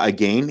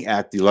again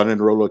at the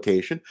London Road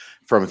location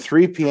from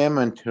 3 p.m.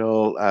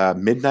 until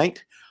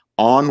midnight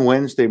on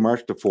Wednesday,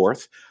 March the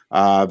 4th.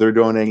 They're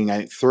donating, I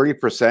think,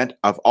 30%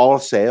 of all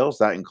sales.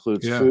 That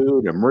includes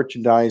food and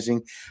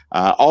merchandising,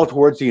 all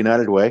towards the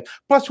United Way.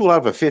 Plus, we'll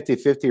have a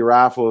 50-50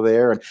 raffle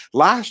there. And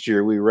last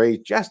year, we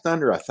raised just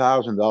under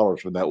 $1,000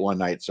 for that one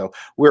night. So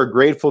we're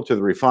grateful to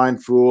the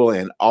Refined Fool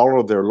and all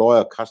of their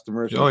loyal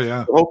customers. Oh,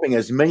 yeah. We're hoping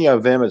as many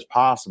of them as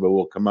possible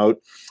will come out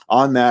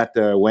on that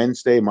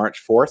Wednesday,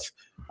 March 4th,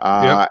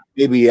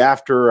 maybe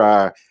after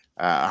a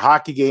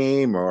hockey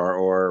game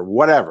or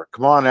whatever.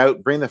 Come on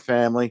out, bring the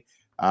family.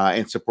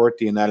 And support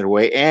the United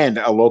Way and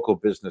a local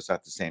business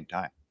at the same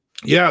time.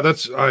 Yeah,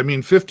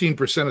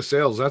 15% of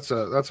sales. That's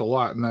a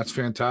lot, and that's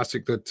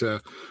fantastic.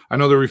 That I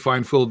know the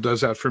Refined Fool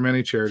does that for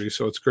many charities,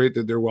 so it's great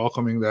that they're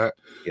welcoming that.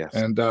 Yes,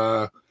 and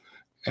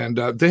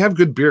they have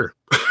good beer.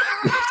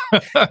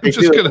 I'm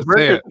just going to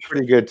say it.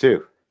 Pretty good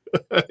too.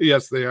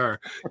 Yes, they are.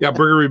 Yeah,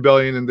 Burger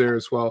Rebellion in there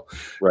as well.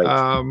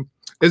 Right.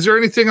 Is there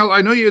anything else?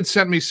 I know you had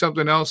sent me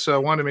something else. I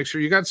wanted to make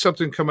sure you got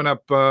something coming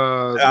up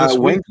this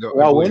week.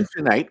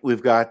 Wednesday night,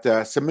 we've got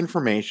some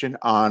information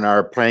on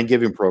our Plan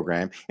Giving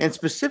program. And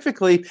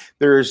specifically,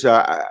 there's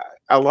a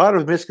lot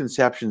of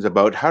misconceptions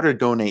about how to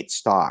donate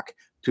stock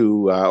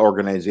to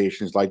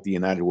organizations like the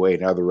United Way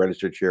and other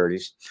registered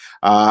charities,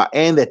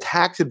 and the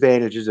tax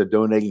advantages of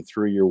donating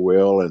through your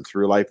will and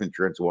through life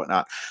insurance and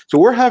whatnot. So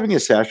we're having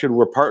a session.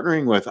 We're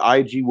partnering with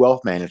IG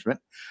Wealth Management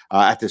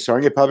at the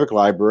Sarnia Public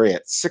Library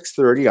at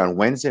 6:30 on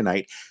Wednesday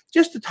night,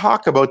 just to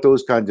talk about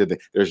those kinds of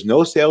things. There's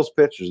no sales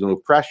pitch. There's no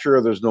pressure.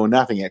 There's no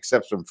nothing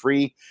except some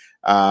free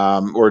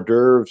hors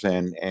d'oeuvres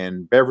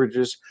and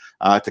beverages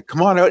to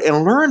come on out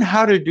and learn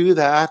how to do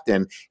that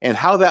and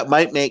how that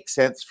might make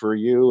sense for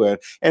you.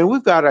 And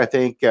we've got, I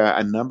think,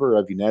 a number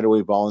of United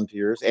Way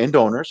volunteers and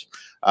donors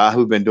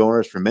who've been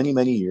donors for many,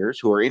 many years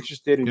who are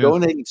interested in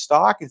donating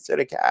stock instead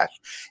of cash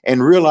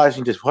and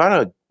realizing just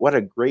what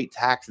a great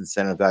tax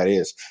incentive that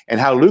is and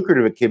how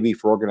lucrative it can be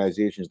for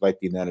organizations like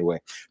the United Way.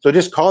 So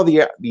just call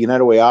the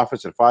United Way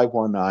office at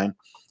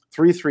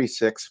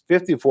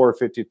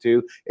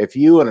 519-336-5452. If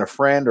you and a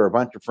friend or a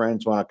bunch of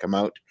friends want to come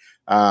out,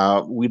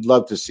 we'd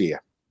love to see you.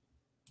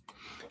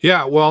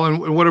 Yeah, well, and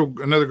what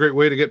another great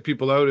way to get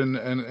people out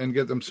and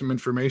get them some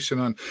information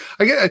on.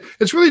 I guess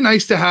it's really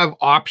nice to have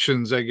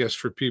options, I guess,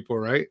 for people,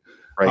 right?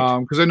 Right.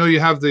 Because I know you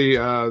have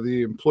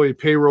the employee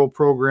payroll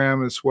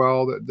program as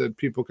well that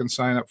people can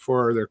sign up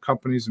for, or their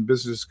companies and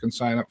businesses can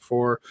sign up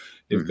for.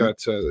 You've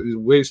got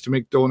ways to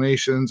make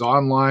donations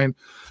online,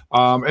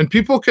 and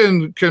people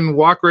can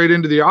walk right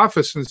into the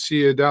office and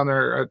see you down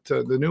there at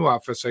the new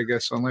office, I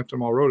guess, on Lambton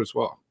Mall Road as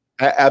well.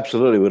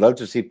 Absolutely. We'd love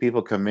to see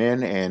people come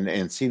in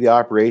and see the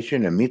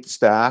operation and meet the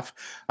staff.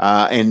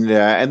 And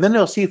then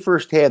they'll see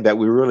firsthand that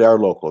we really are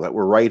local, that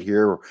we're right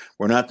here.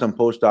 We're not some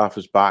post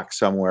office box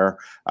somewhere.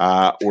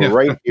 We're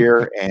right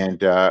here, and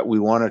we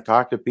want to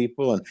talk to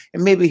people and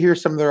maybe hear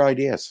some of their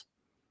ideas.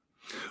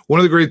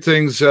 One of the great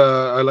things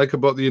I like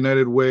about the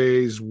United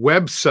Way's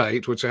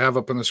website, which I have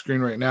up on the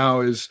screen right now,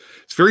 is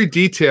it's very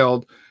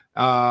detailed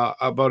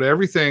about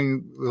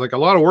everything. Like a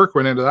lot of work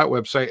went into that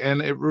website,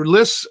 and it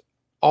lists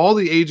all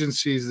the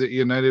agencies that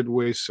United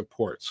Way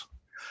supports.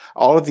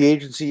 All of the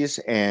agencies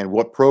and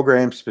what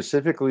programs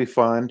specifically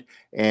fund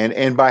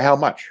and by how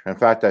much. In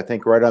fact, I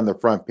think right on the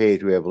front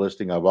page, we have a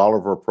listing of all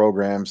of our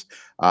programs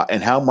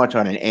and how much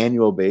on an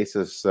annual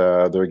basis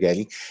they're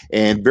getting.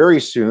 And very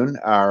soon,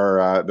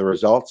 the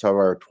results of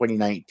our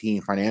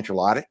 2019 financial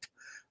audit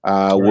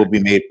will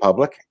be made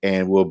public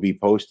and will be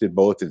posted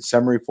both in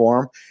summary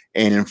form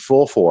and in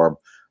full form.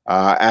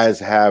 As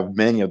have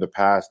many of the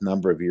past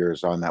number of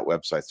years on that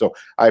website. So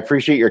I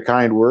appreciate your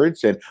kind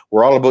words, and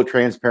we're all about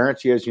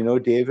transparency, as you know,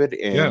 David,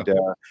 and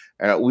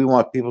we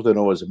want people to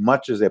know as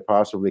much as they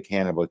possibly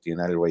can about the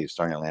United Way of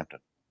Sarnia Lambton.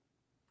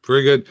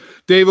 Very good.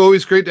 Dave,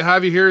 always great to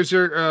have you here. Is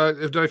there,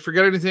 did I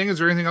forget anything? Is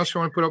there anything else you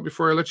want to put out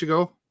before I let you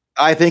go?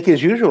 I think,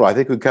 as usual, I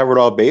think we covered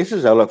all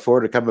bases. I look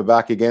forward to coming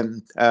back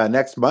again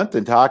next month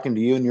and talking to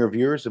you and your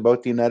viewers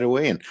about the United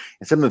Way and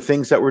some of the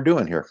things that we're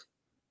doing here.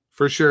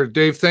 For sure.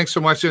 Dave, thanks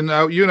so much. And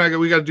you and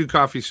we got to do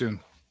coffee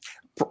soon.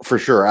 For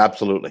sure.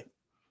 Absolutely.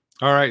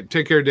 All right.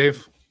 Take care,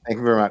 Dave. Thank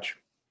you very much.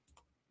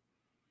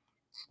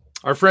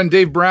 Our friend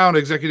Dave Brown,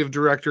 Executive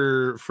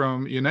Director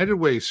from United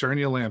Way,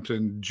 Sarnia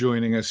Lambton,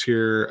 joining us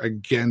here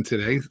again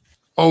today.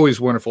 Always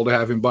wonderful to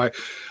have him by.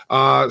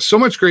 So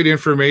much great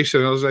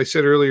information. As I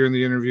said earlier in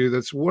the interview,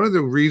 that's one of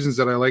the reasons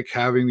that I like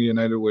having the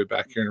United Way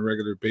back here on a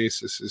regular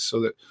basis, is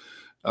so that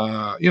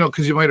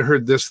because you might have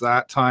heard this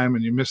that time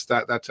and you missed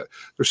that time.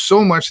 There's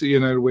so much that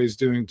United Way is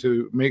doing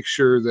to make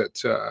sure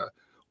that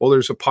well,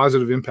 there's a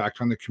positive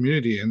impact on the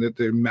community, and that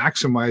they're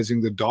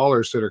maximizing the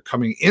dollars that are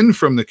coming in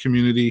from the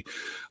community,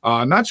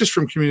 not just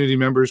from community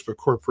members, but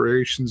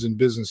corporations and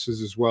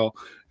businesses as well.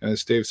 And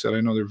as Dave said,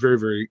 I know they're very,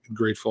 very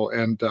grateful.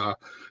 And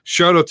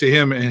shout out to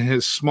him and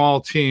his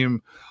small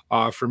team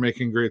for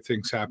making great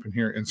things happen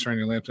here in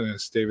Sarnia Lambton.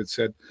 As David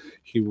said,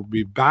 he will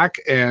be back.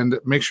 And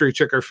make sure you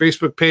check our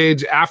Facebook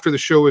page after the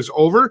show is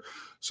over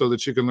so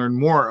that you can learn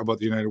more about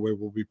the United Way.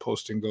 We'll be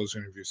posting those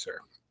interviews there.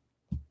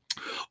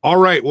 All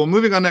right. Well,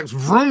 moving on next,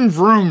 vroom,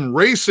 vroom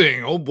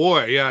racing. Oh,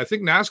 boy. Yeah, I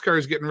think NASCAR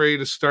is getting ready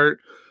to start.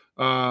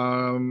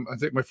 I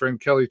think my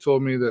friend Kelly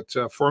told me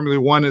that Formula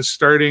One is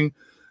starting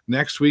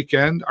next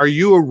weekend. Are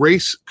you a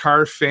race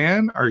car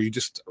fan? Are you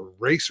just a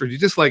racer? Do you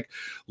just like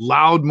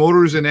loud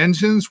motors and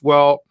engines?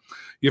 Well,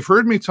 you've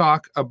heard me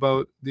talk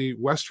about the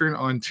Western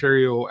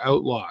Ontario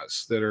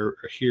Outlaws that are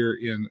here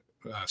in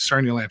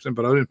Sarnia Lambton,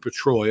 but out in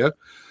Petrolia.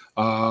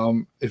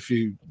 If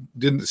you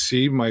didn't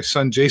see, my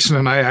son Jason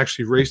and I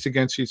actually raced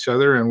against each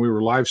other, and we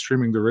were live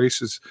streaming the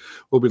races.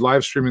 We'll be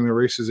live streaming the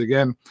races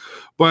again.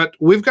 But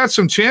we've got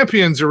some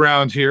champions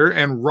around here,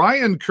 and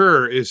Ryan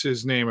Kerr is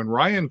his name. And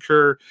Ryan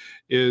Kerr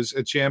is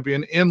a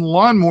champion in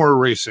lawnmower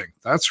racing.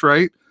 That's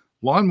right.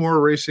 Lawnmower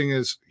racing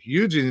is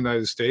huge in the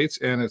United States,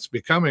 and it's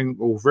becoming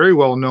very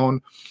well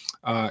known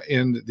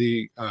in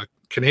the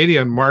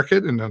Canadian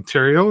market in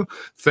Ontario,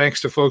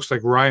 thanks to folks like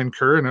Ryan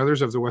Kerr and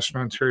others of the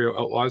Western Ontario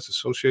Outlaws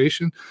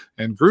Association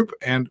and group.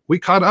 And we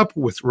caught up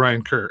with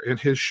Ryan Kerr in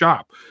his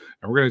shop,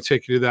 and we're going to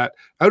take you to that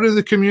out of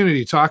the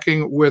community,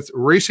 talking with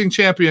racing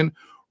champion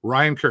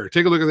Ryan Kerr.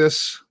 Take a look at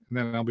this, and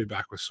then I'll be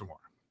back with some more.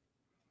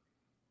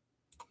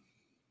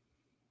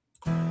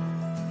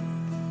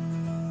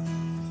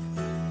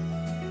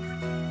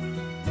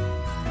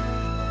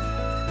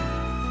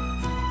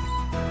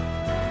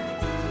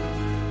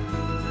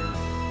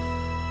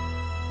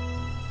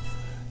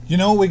 You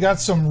know, we got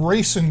some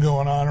racing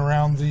going on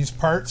around these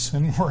parts,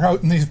 and we're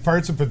out in these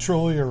parts of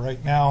Petrolia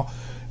right now.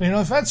 And, you know,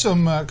 I've had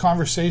some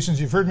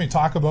conversations. You've heard me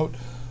talk about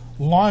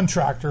lawn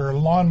tractor or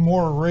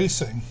lawnmower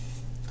racing.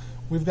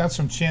 We've got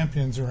some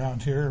champions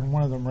around here, and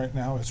one of them right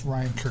now is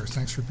Ryan Kerr.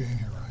 Thanks for being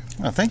here,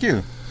 Ryan. Oh, thank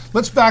you.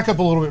 Let's back up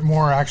a little bit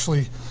more,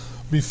 actually,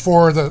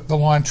 before the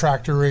lawn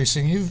tractor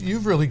racing.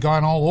 You've really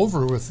gone all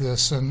over with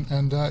this,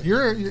 and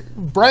you're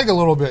brag a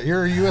little bit.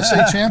 You're a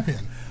USA champion.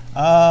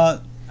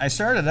 I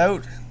started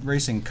out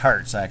racing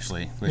karts,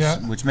 actually,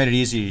 which made it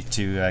easy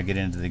to get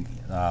into the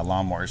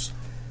lawnmowers.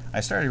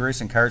 I started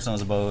racing karts when I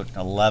was about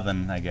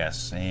 11, I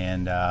guess,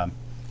 and I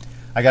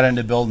got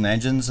into building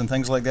engines and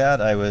things like that.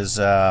 I was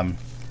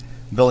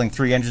building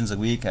 3 engines a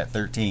week at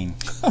 13.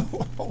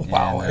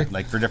 Wow. And,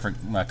 like for different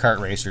kart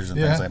racers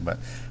and things like that.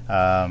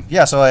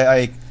 But so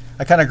I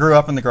kind of grew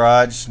up in the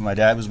garage. My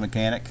dad was a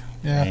mechanic,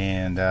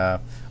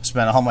 and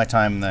spent all my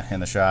time in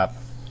the shop.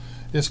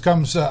 This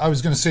comes. I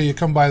was going to say you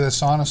come by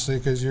this honestly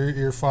because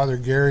your father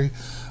Gary,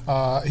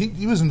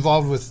 he was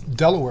involved with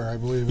Delaware, I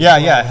believe. Yeah.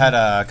 I had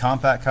a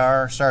compact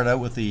car. Started out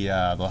with the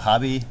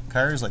hobby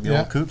cars, like the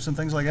old coupes and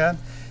things like that.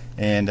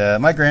 And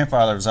my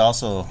grandfather was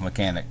also a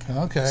mechanic.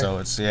 Okay. So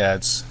it's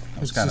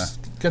kind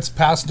of gets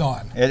passed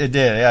on. It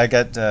did.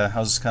 Yeah, I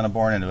was kind of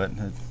born into it.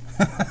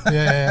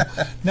 yeah.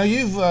 Now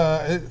you've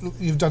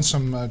done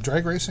some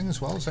drag racing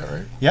as well, is that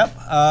right? Yep.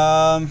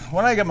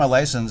 When I got my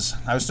license,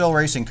 I was still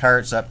racing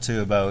karts up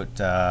to about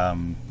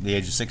the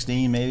age of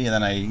 16, maybe, and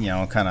then I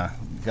kind of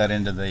got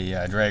into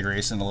the drag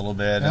racing a little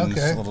bit, and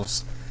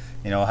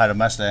had a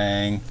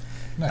Mustang.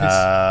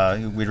 Nice.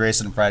 We'd race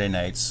it on Friday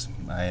nights,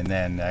 and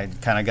then I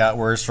kind of got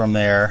worse from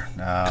there.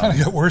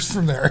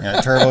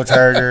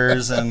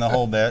 Turbochargers and the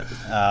whole bit.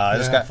 I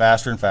just got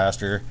faster and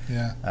faster.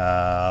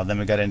 Yeah. Then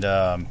we got into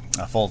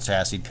a full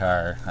chassis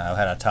car. I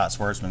had a Tot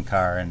Sportsman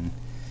car in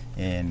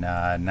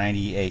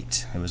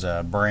 '98. It was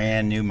a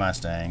brand new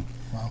Mustang.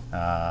 Wow.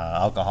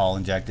 Alcohol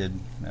injected.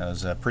 It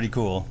was pretty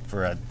cool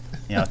for a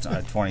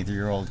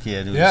 23-year-old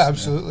kid. Who was,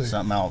 absolutely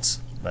something else,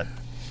 but.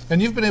 And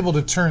you've been able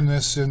to turn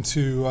this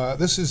into,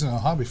 this isn't a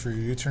hobby for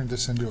you, you turned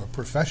this into a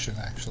profession,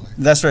 actually.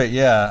 That's right,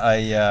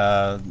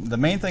 yeah. The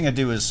main thing I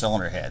do is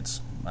cylinder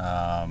heads.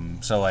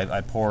 So I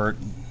pour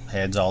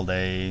heads all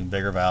day,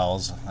 bigger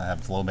valves. I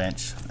have a flow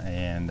bench,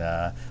 and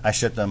I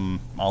ship them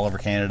all over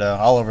Canada,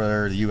 all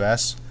over the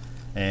U.S.,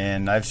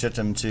 and I've shipped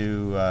them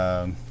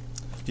to,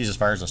 as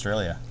far as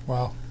Australia.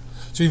 Wow.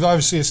 So you've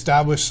obviously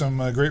established some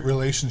great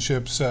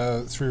relationships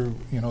through,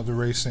 the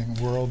racing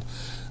world.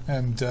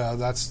 And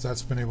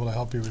that's been able to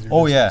help you with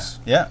your business.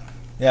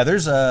 Yeah.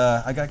 There's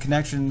I got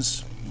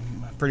connections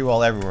pretty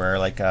well everywhere,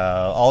 like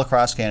all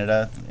across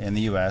Canada and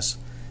the U.S.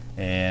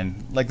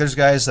 And like there's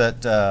guys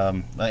that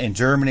in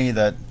Germany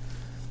that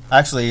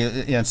actually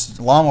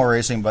it's lawnmower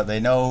racing, but they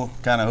know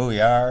kind of who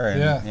we are,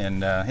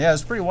 and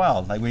it's pretty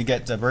wild. Like when you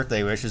get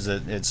birthday wishes,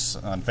 it's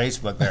on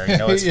Facebook there.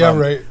 It's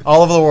from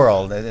all over the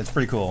world. It's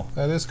pretty cool.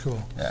 That is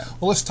cool. Yeah.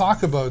 Well, let's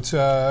talk about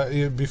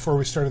before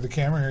we started the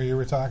camera here. You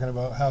were talking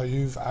about how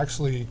you've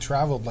actually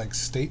traveled like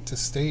state to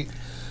state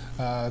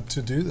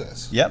to do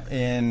this. Yep.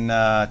 In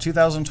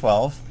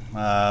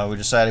 2012, we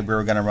decided we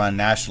were going to run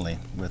nationally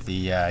with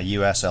the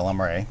US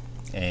LMRA,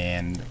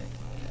 and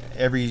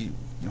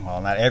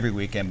not every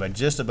weekend, but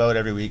just about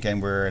every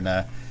weekend we're in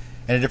a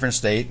different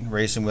state,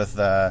 racing with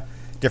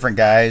different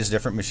guys,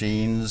 different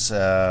machines,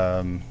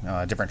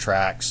 different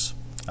tracks.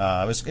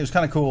 It was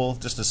kind of cool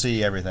just to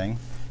see everything.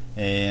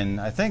 And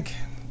I think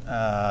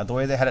the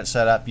way they had it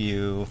set up,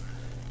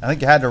 I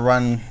think you had to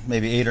run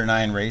maybe 8 or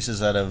 9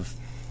 races out of,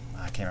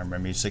 I can't remember,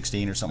 maybe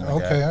 16 or something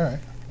like that. Okay, all right.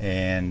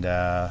 And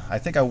I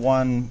think I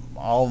won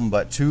all of them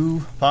but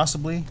 2,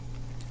 possibly.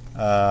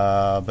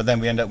 But then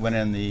we ended up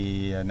winning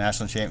the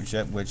national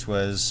championship, which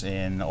was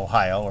in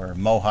Ohio, or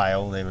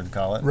Mohio, they would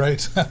call it.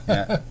 Right.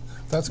 Yeah.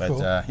 That's cool.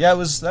 Yeah, that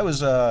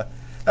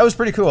was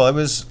pretty cool. It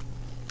was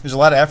a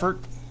lot of effort.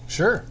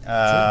 Sure.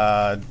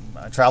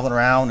 Traveling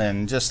around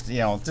and just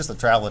the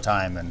travel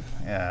time, and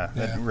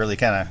it really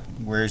kind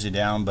of wears you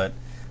down. But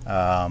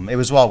it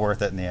was well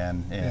worth it in the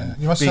end. And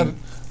you must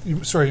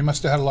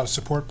have had a lot of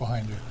support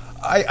behind you.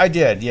 I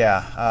did,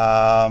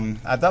 yeah.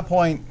 At that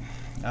point,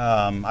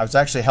 I was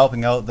actually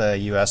helping out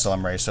the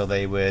USLM race, so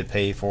they would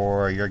pay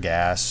for your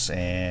gas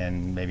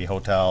and maybe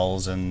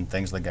hotels and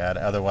things like that.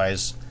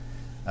 Otherwise,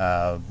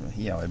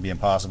 it'd be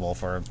impossible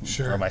for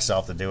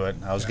myself to do it.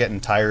 I was getting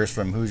tires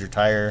from Hoosier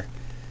Tire.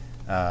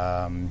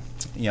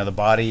 The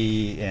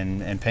body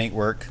and paint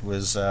work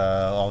was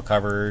all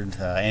covered.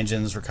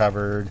 Engines were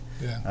covered.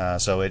 Yeah.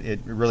 So it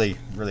really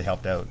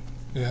helped out.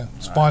 Yeah.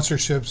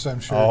 Sponsorships, I'm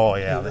sure. Oh,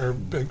 yeah. Are a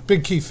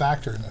big key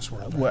factor in this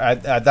world.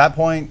 Right? At that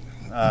point,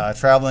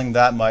 traveling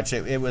that much,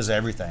 it was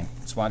everything.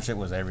 Sponsorship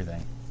was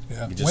everything.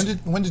 Yeah.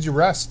 When did you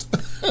rest?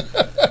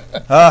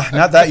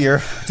 Not that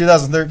year,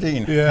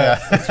 2013. Yeah.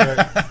 That's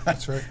right.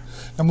 That's right.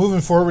 Now,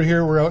 moving forward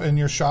here, we're out in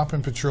your shop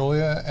in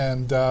Petrolia,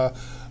 and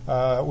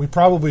we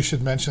probably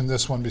should mention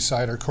this one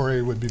beside her.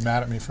 Corey would be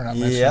mad at me for not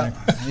mentioning.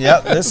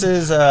 Yep. This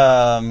is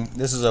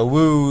a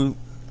Woo.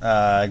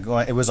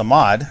 It was a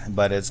mod,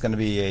 but it's going to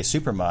be a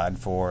super mod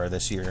for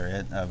this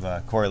year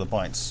of Corey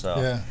LaPointe's.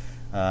 So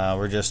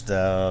we're just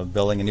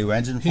building a new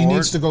engine for it. He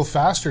needs to go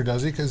faster,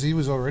 does he? Because he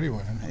was already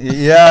winning.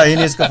 Yeah, he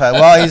needs to go fast.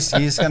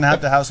 Well, he's going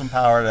to have some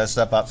power to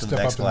step up to the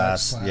next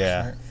class.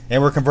 Yeah, right.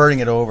 And we're converting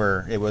it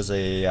over. It was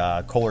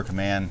a Kohler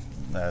Command,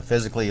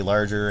 physically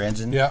larger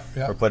engine. Yeah.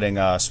 We're putting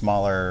a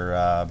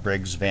smaller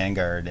Briggs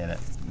Vanguard in it.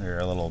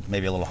 They're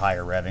maybe a little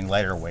higher revving,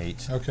 lighter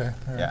weight. Okay.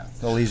 All right. Yeah,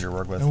 a little easier to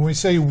work with. And when we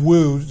say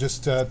Woo,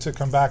 just to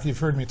come back, you've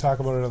heard me talk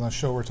about it on the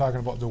show. We're talking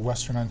about the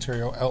Western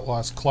Ontario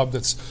Outlaws Club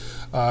that's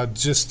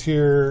just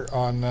here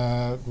on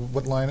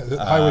what line?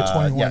 Highway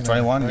 21. Yeah,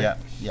 21. Right?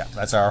 Yeah.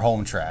 That's our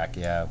home track.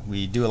 Yeah,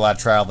 we do a lot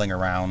of traveling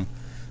around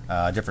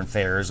different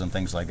fairs and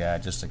things like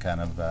that, just to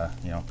kind of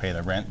pay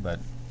the rent, but.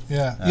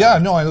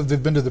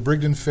 They've been to the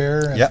Brigden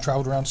Fair and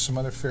traveled around to some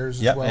other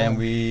fairs as well. And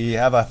we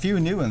have a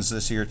few new ones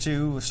this year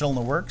too, still in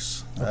the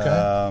works.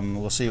 Okay.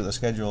 We'll see what the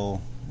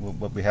schedule,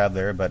 what we have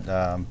there, but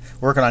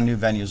working on new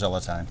venues all the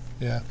time.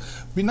 Yeah,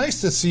 it'd be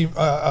nice to see.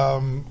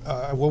 One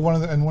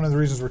of the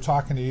reasons we're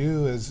talking to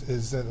you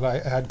is that I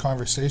had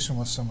conversation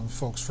with some of the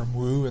folks from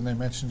Woo, and they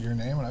mentioned your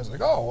name, and I was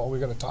like, oh, well, we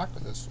got to talk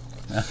to this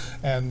fella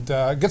and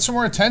get some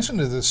more attention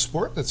to this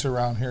sport that's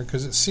around here,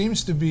 because it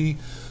seems to be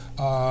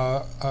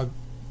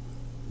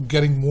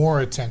getting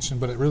more attention,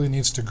 but it really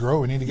needs to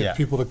grow. We need to get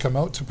people to come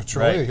out to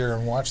Petrolia here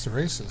and watch the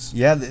races.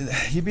 Yeah,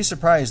 you'd be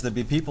surprised. There'd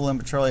be people in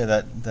Petrolia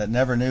that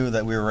never knew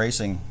that we were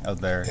racing out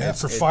there. Yeah,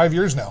 for 5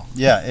 years now.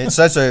 Yeah, it's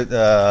such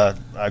a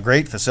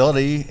great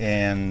facility,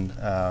 and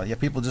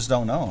people just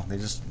don't know.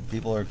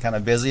 People are kind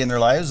of busy in their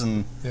lives,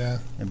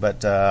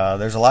 but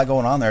there's a lot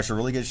going on there. It's a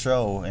really good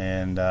show,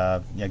 and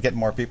getting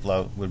more people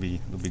out would be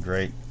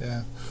great.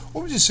 Yeah.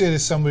 What would you say to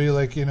somebody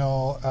like being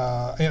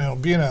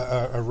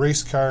a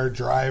race car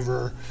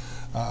driver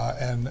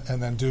and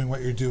then doing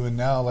what you're doing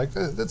now? Like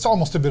that's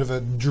almost a bit of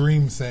a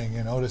dream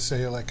thing, to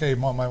say like, hey,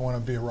 Mom, I want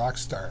to be a rock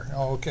star.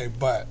 Oh, okay,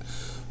 but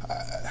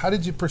how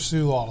did you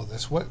pursue all of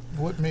this? What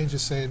made you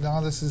say,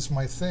 no, this is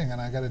my thing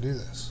and I got to do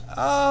this?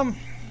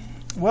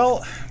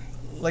 Well,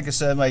 like I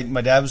said,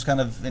 my dad was kind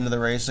of into the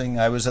racing.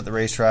 I was at the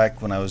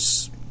racetrack when I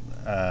was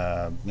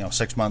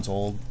 6 months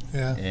old.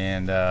 Yeah.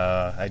 And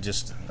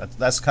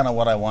that's kind of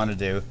what I wanted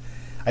to do.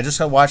 I just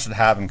watched it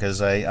happen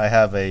because I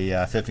have a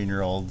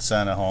 15-year-old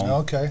son at home.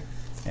 Okay.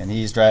 And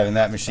he's driving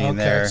that machine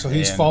there. So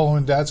he's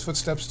following Dad's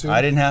footsteps too?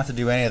 I didn't have to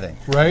do anything.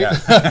 Right?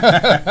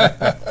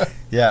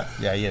 Yeah,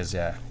 he is.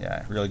 Yeah.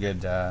 Really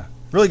good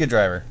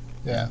driver.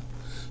 Yeah.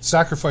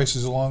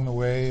 Sacrifices along the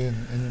way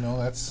and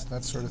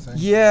that sort of thing.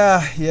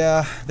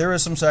 Yeah. There were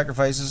some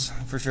sacrifices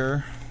for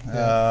sure.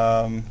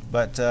 Yeah.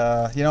 But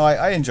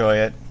I enjoy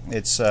it.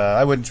 It's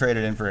I wouldn't trade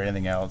it in for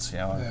anything else.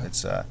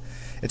 It's a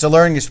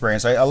learning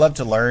experience. I love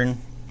to learn.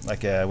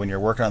 Like when you're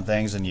working on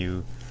things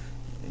and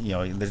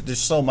there's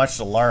so much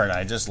to learn.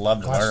 I just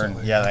love to learn.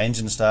 Yeah, the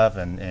engine stuff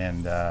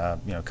and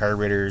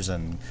carburetors,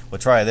 and we'll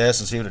try this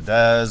and see what it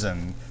does.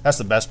 And that's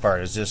the best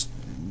part, is just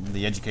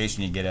the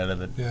education you get out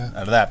of it. Yeah.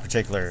 Out of that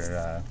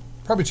particular.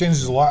 Probably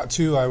changes a lot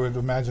too, I would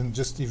imagine,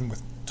 just even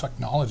with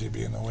technology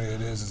being the way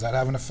it is. Does that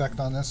have an effect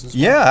on this as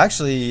well? Yeah,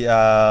 actually,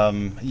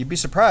 you'd be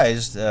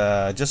surprised.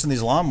 Just in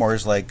these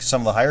lawnmowers, like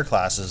some of the higher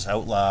classes,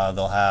 Outlaw,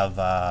 they'll have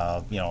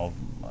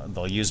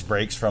they'll use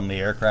brakes from the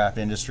aircraft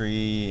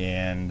industry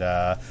and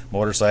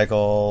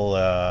motorcycle,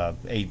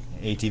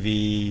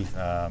 ATV.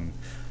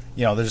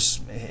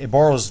 It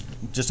borrows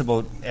just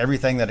about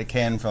everything that it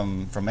can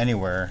from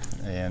anywhere,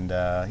 and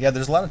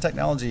there's a lot of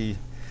technology.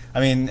 I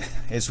mean,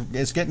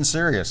 it's getting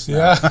serious now.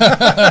 Yeah,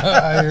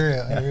 I hear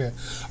you.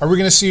 Are we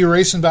going to see you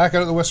racing back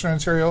out at the Western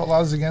Ontario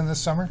Outlaws again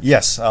this summer?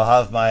 Yes, I'll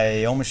have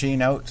my own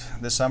machine out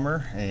this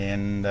summer,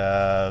 and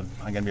I'm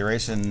going to be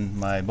racing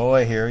my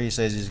boy here. He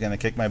says he's going to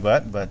kick my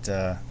butt, but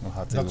we'll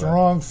have to. Nothing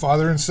wrong,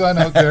 father and son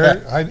out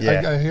there. I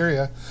hear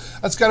you.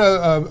 That's got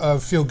to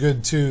feel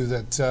good too.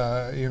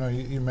 That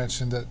you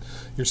mentioned that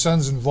your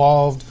son's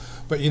involved,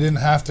 but you didn't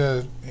have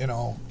to,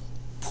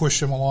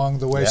 push him along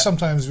the way. Yeah.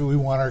 Sometimes we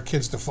want our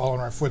kids to follow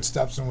in our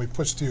footsteps and we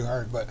push too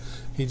hard, but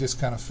he just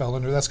kind of fell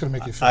into. That's going to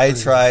make you feel I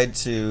tried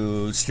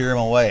to steer him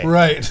away.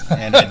 Right.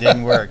 And it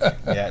didn't work.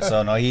 Yeah,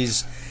 so no, he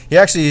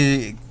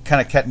actually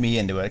kind of kept me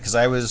into it because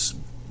I was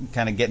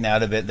kind of getting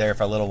out of it there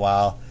for a little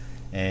while,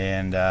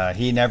 and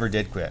he never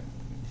did quit.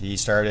 He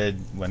started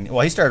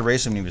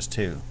racing when he was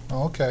 2.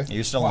 Oh, okay. He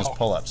was still on his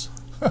pull-ups.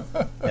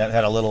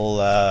 Had a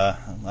little, a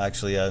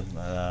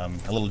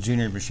little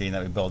junior machine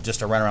that we built just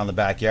to run around the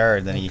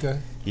backyard. Then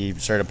he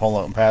started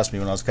pulling up past me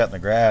when I was cutting the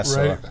grass.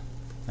 Right.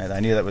 So I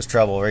knew that was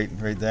trouble right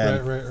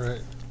then. Right.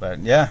 But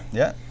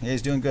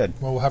he's doing good.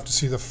 Well, we'll have to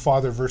see the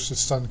father versus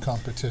son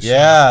competition.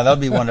 Yeah, that'll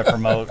be one to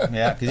promote.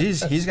 Yeah,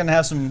 because he's going to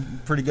have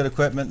some pretty good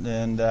equipment,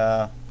 and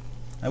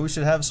we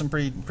should have some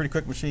pretty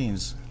quick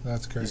machines.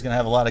 That's great. He's going to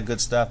have a lot of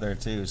good stuff there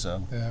too.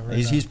 So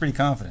he's pretty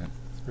confident.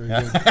 Very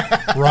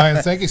good.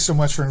 Ryan, thank you so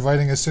much for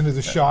inviting us into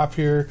the shop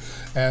here,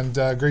 and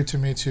great to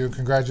meet you.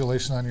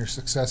 Congratulations on your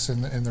success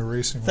in the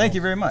racing world. Thank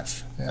you very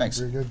much. Yeah, thanks.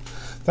 Very good.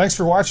 Thanks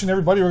for watching,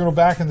 everybody. We're going to go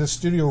back in the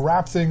studio,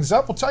 wrap things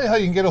up. We'll tell you how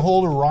you can get a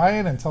hold of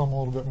Ryan and tell him a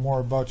little bit more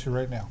about you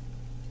right now.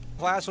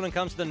 Class when it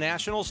comes to the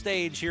national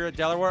stage here at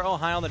Delaware,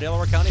 Ohio, on the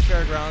Delaware County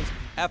Fairgrounds.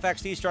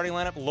 FXT starting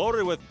lineup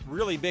loaded with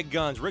really big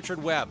guns.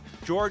 Richard Webb,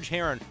 George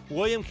Heron,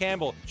 William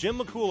Campbell, Jim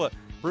McCullough.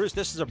 Bruce,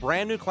 this is a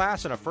brand new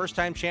class and a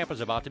first-time champ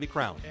is about to be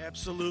crowned.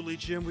 Absolutely,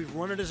 Jim. We've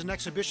run it as an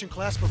exhibition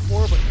class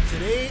before, but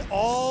today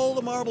all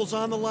the marbles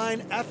on the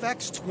line.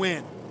 FX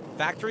Twin.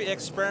 Factory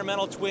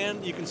experimental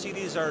twin. You can see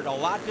these are a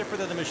lot different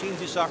than the machines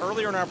you saw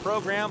earlier in our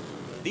program.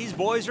 These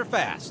boys are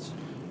fast.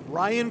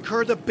 Ryan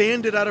Kerr, the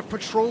bandit out of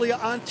Petrolia,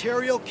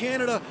 Ontario,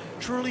 Canada.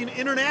 Truly an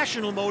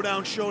international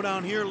mowdown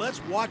showdown here.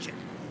 Let's watch it.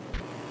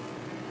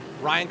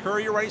 Ryan Kerr,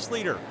 your race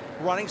leader.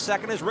 Running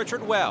second is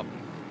Richard Webb.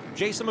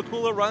 Jason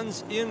McCullough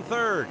runs in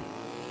third.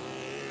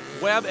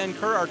 Webb and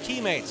Kerr are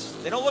teammates.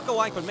 They don't look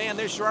alike, but man,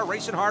 they sure are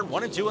racing hard,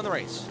 1 and 2 in the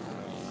race.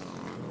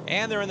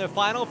 And they're in the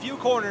final few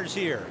corners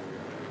here.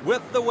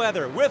 With the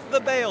weather, with the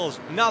bales,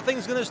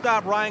 nothing's going to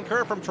stop Ryan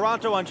Kerr from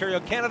Toronto,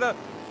 Ontario, Canada,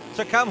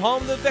 to come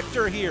home the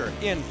victor here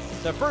in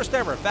the first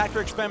ever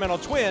Factory Experimental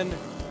Twin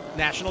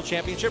National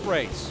Championship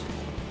race.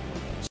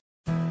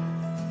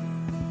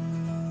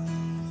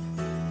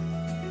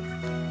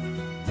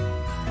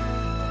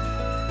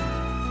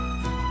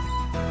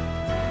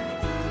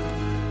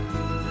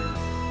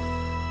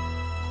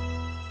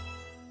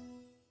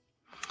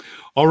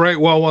 All right.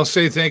 Well, I'll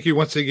say thank you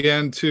once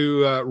again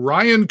to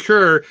Ryan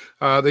Kerr.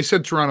 They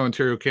said Toronto,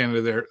 Ontario,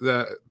 Canada there.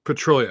 The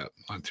Petrolia,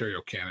 Ontario,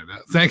 Canada.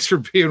 Thanks for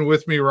being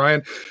with me,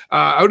 Ryan.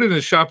 Out in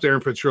the shop there in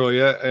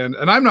Petrolia, and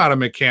I'm not a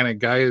mechanic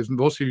guy, as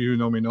most of you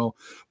know me know,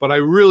 but I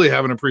really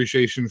have an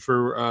appreciation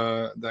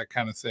for that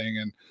kind of thing.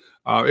 And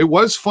it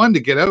was fun to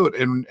get out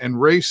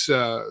and race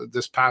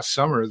this past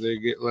summer.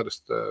 They let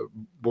us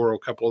borrow a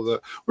couple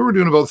of we were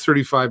doing about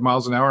 35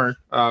 miles an hour.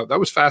 That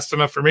was fast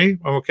enough for me.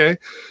 I'm okay.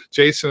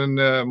 Jason,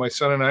 my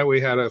son and I,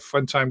 we had a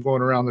fun time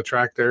going around the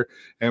track there,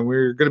 and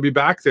we're going to be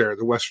back there,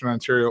 the Western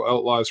Ontario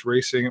Outlaws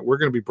racing. We're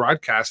going to be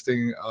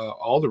broadcasting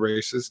all the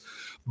races,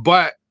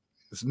 but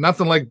it's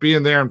nothing like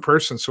being there in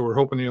person. So we're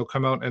hoping you'll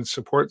come out and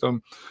support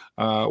them.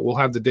 We'll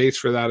have the dates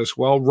for that as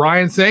well.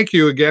 Ryan, thank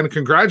you again.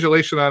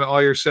 Congratulations on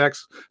all your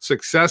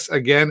success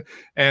again.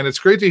 And it's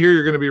great to hear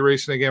you're going to be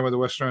racing again with the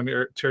Western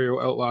Ontario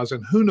Outlaws.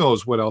 And who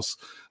knows what else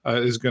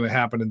is going to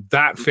happen in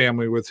that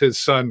family with his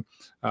son,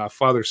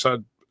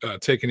 father-son,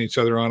 taking each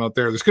other on out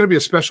there. There's going to be a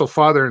special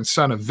father and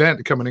son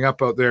event coming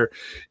up out there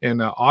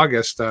in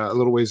August, a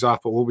little ways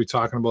off, but we'll be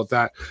talking about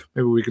that.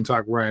 Maybe we can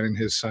talk Ryan and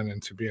his son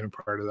into being a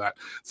part of that.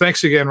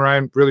 Thanks again,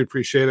 Ryan. Really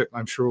appreciate it.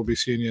 I'm sure we'll be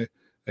seeing you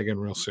again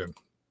real soon.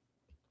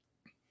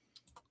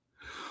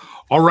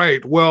 All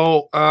right.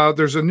 Well,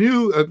 there's a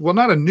new,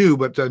 not a new,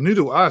 but new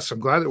to us.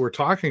 I'm glad that we're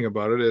talking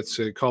about it. It's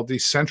called the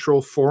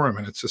Central Forum,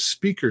 and it's a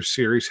speaker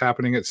series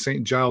happening at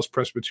St. Giles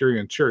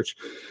Presbyterian Church.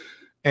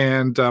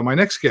 And my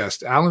next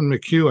guest, Alan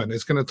McEwen,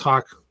 is going to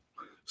talk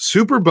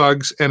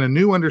superbugs and a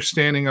new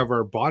understanding of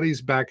our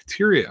body's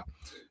bacteria.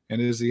 And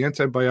is the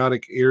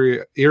antibiotic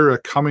era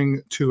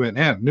coming to an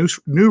end?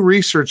 New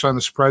research on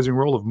the surprising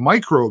role of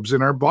microbes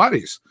in our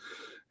bodies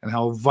and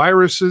how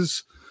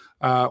viruses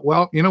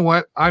Well, you know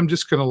what? I'm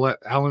just going to let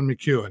Alan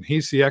McEwen.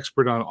 He's the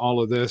expert on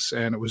all of this,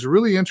 and it was a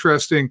really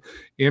interesting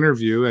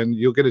interview, and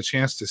you'll get a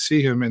chance to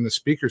see him in the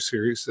speaker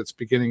series that's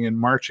beginning in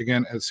March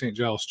again at St.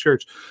 Giles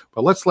Church.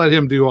 But let's let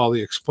him do all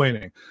the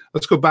explaining.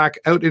 Let's go back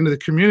out into the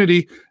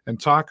community and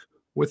talk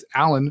with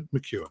Alan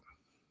McEwen.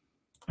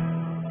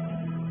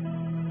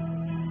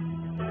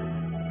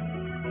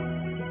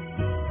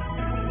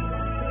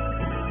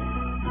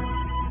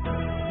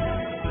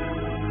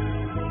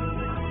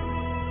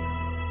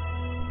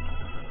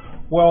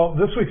 Well,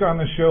 this week on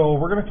the show,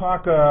 we're going to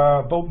talk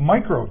about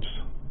microbes.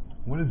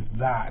 What is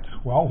that?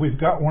 Well, we've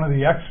got one of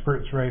the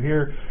experts right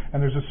here,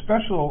 and there's a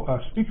special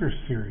speaker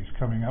series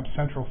coming up,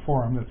 Central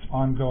Forum, that's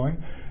ongoing,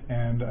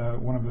 and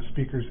one of the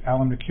speakers,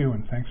 Alan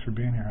McEwen. Thanks for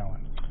being here, Alan.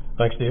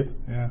 Thanks, Dave.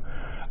 Yeah.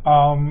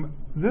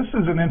 This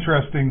is an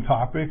interesting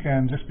topic,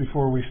 and just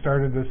before we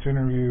started this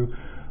interview,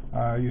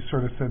 you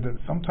sort of said that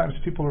sometimes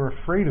people are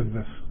afraid of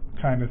this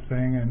kind of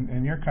thing,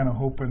 and you're kind of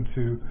hoping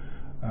to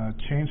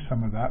change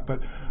some of that. But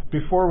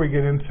before we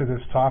get into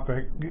this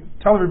topic,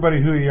 tell everybody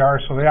who you are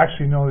so they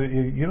actually know that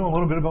you know a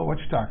little bit about what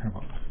you're talking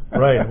about.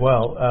 Right.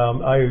 Well,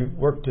 I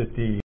worked at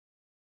the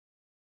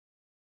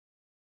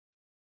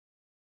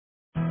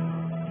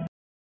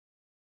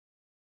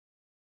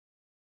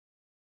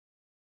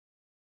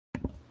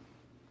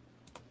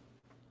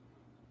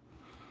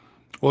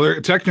Well,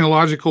 they're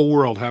technological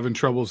world having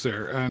troubles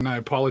there, and I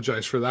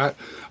apologize for that.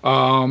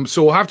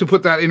 So we'll have to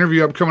put that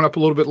interview up coming up a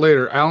little bit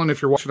later. Alan,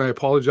 if you're watching, I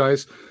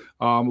apologize.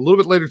 A little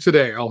bit later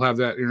today, I'll have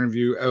that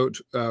interview out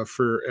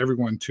for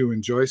everyone to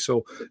enjoy.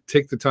 So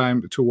take the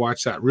time to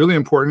watch that. Really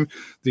important.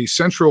 The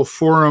Central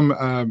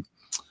Forum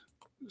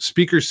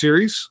speaker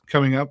series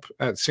coming up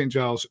at St.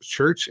 Giles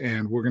Church,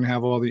 and we're going to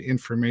have all the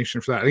information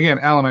for that. Again,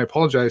 Alan, I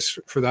apologize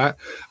for that.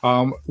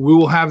 We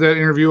will have that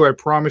interview, I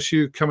promise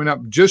you, coming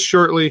up just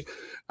shortly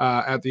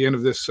at the end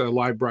of this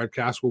live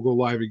broadcast. We'll go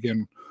live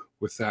again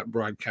with that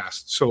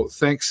broadcast. So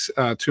thanks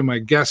to my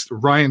guest,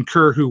 Ryan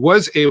Kerr, who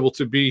was able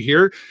to be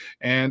here.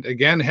 And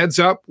again, heads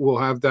up, we'll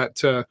have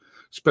that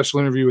special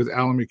interview with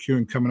Alan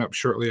McEwen coming up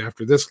shortly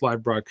after this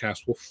live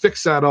broadcast. We'll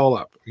fix that all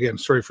up. Again,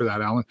 sorry for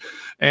that, Alan.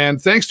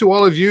 And thanks to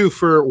all of you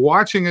for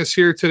watching us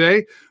here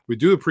today. We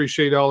do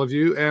appreciate all of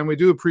you, and we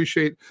do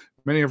appreciate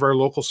many of our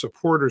local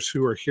supporters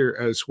who are here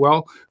as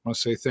well. I want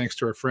to say thanks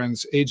to our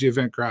friends, AG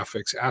Event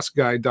Graphics,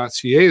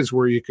 AskGuy.ca is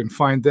where you can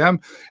find them,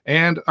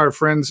 and our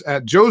friends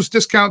at Joe's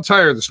Discount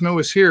Tire. The snow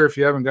is here. If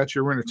you haven't got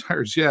your winter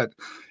tires yet,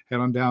 head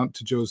on down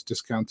to Joe's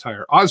Discount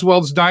Tire.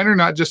 Oswald's Diner,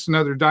 not just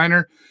another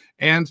diner,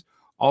 and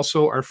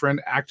also our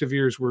friend Active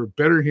Ears, where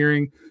better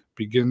hearing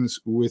begins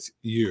with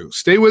you.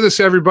 Stay with us,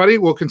 everybody.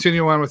 We'll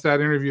continue on with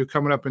that interview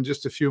coming up in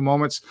just a few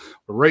moments.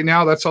 But right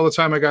now, that's all the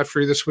time I got for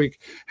you this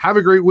week. Have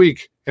a great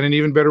week and an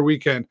even better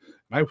weekend.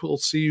 And I will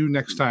see you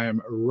next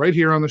time right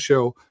here on the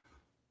show.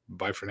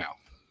 Bye for now.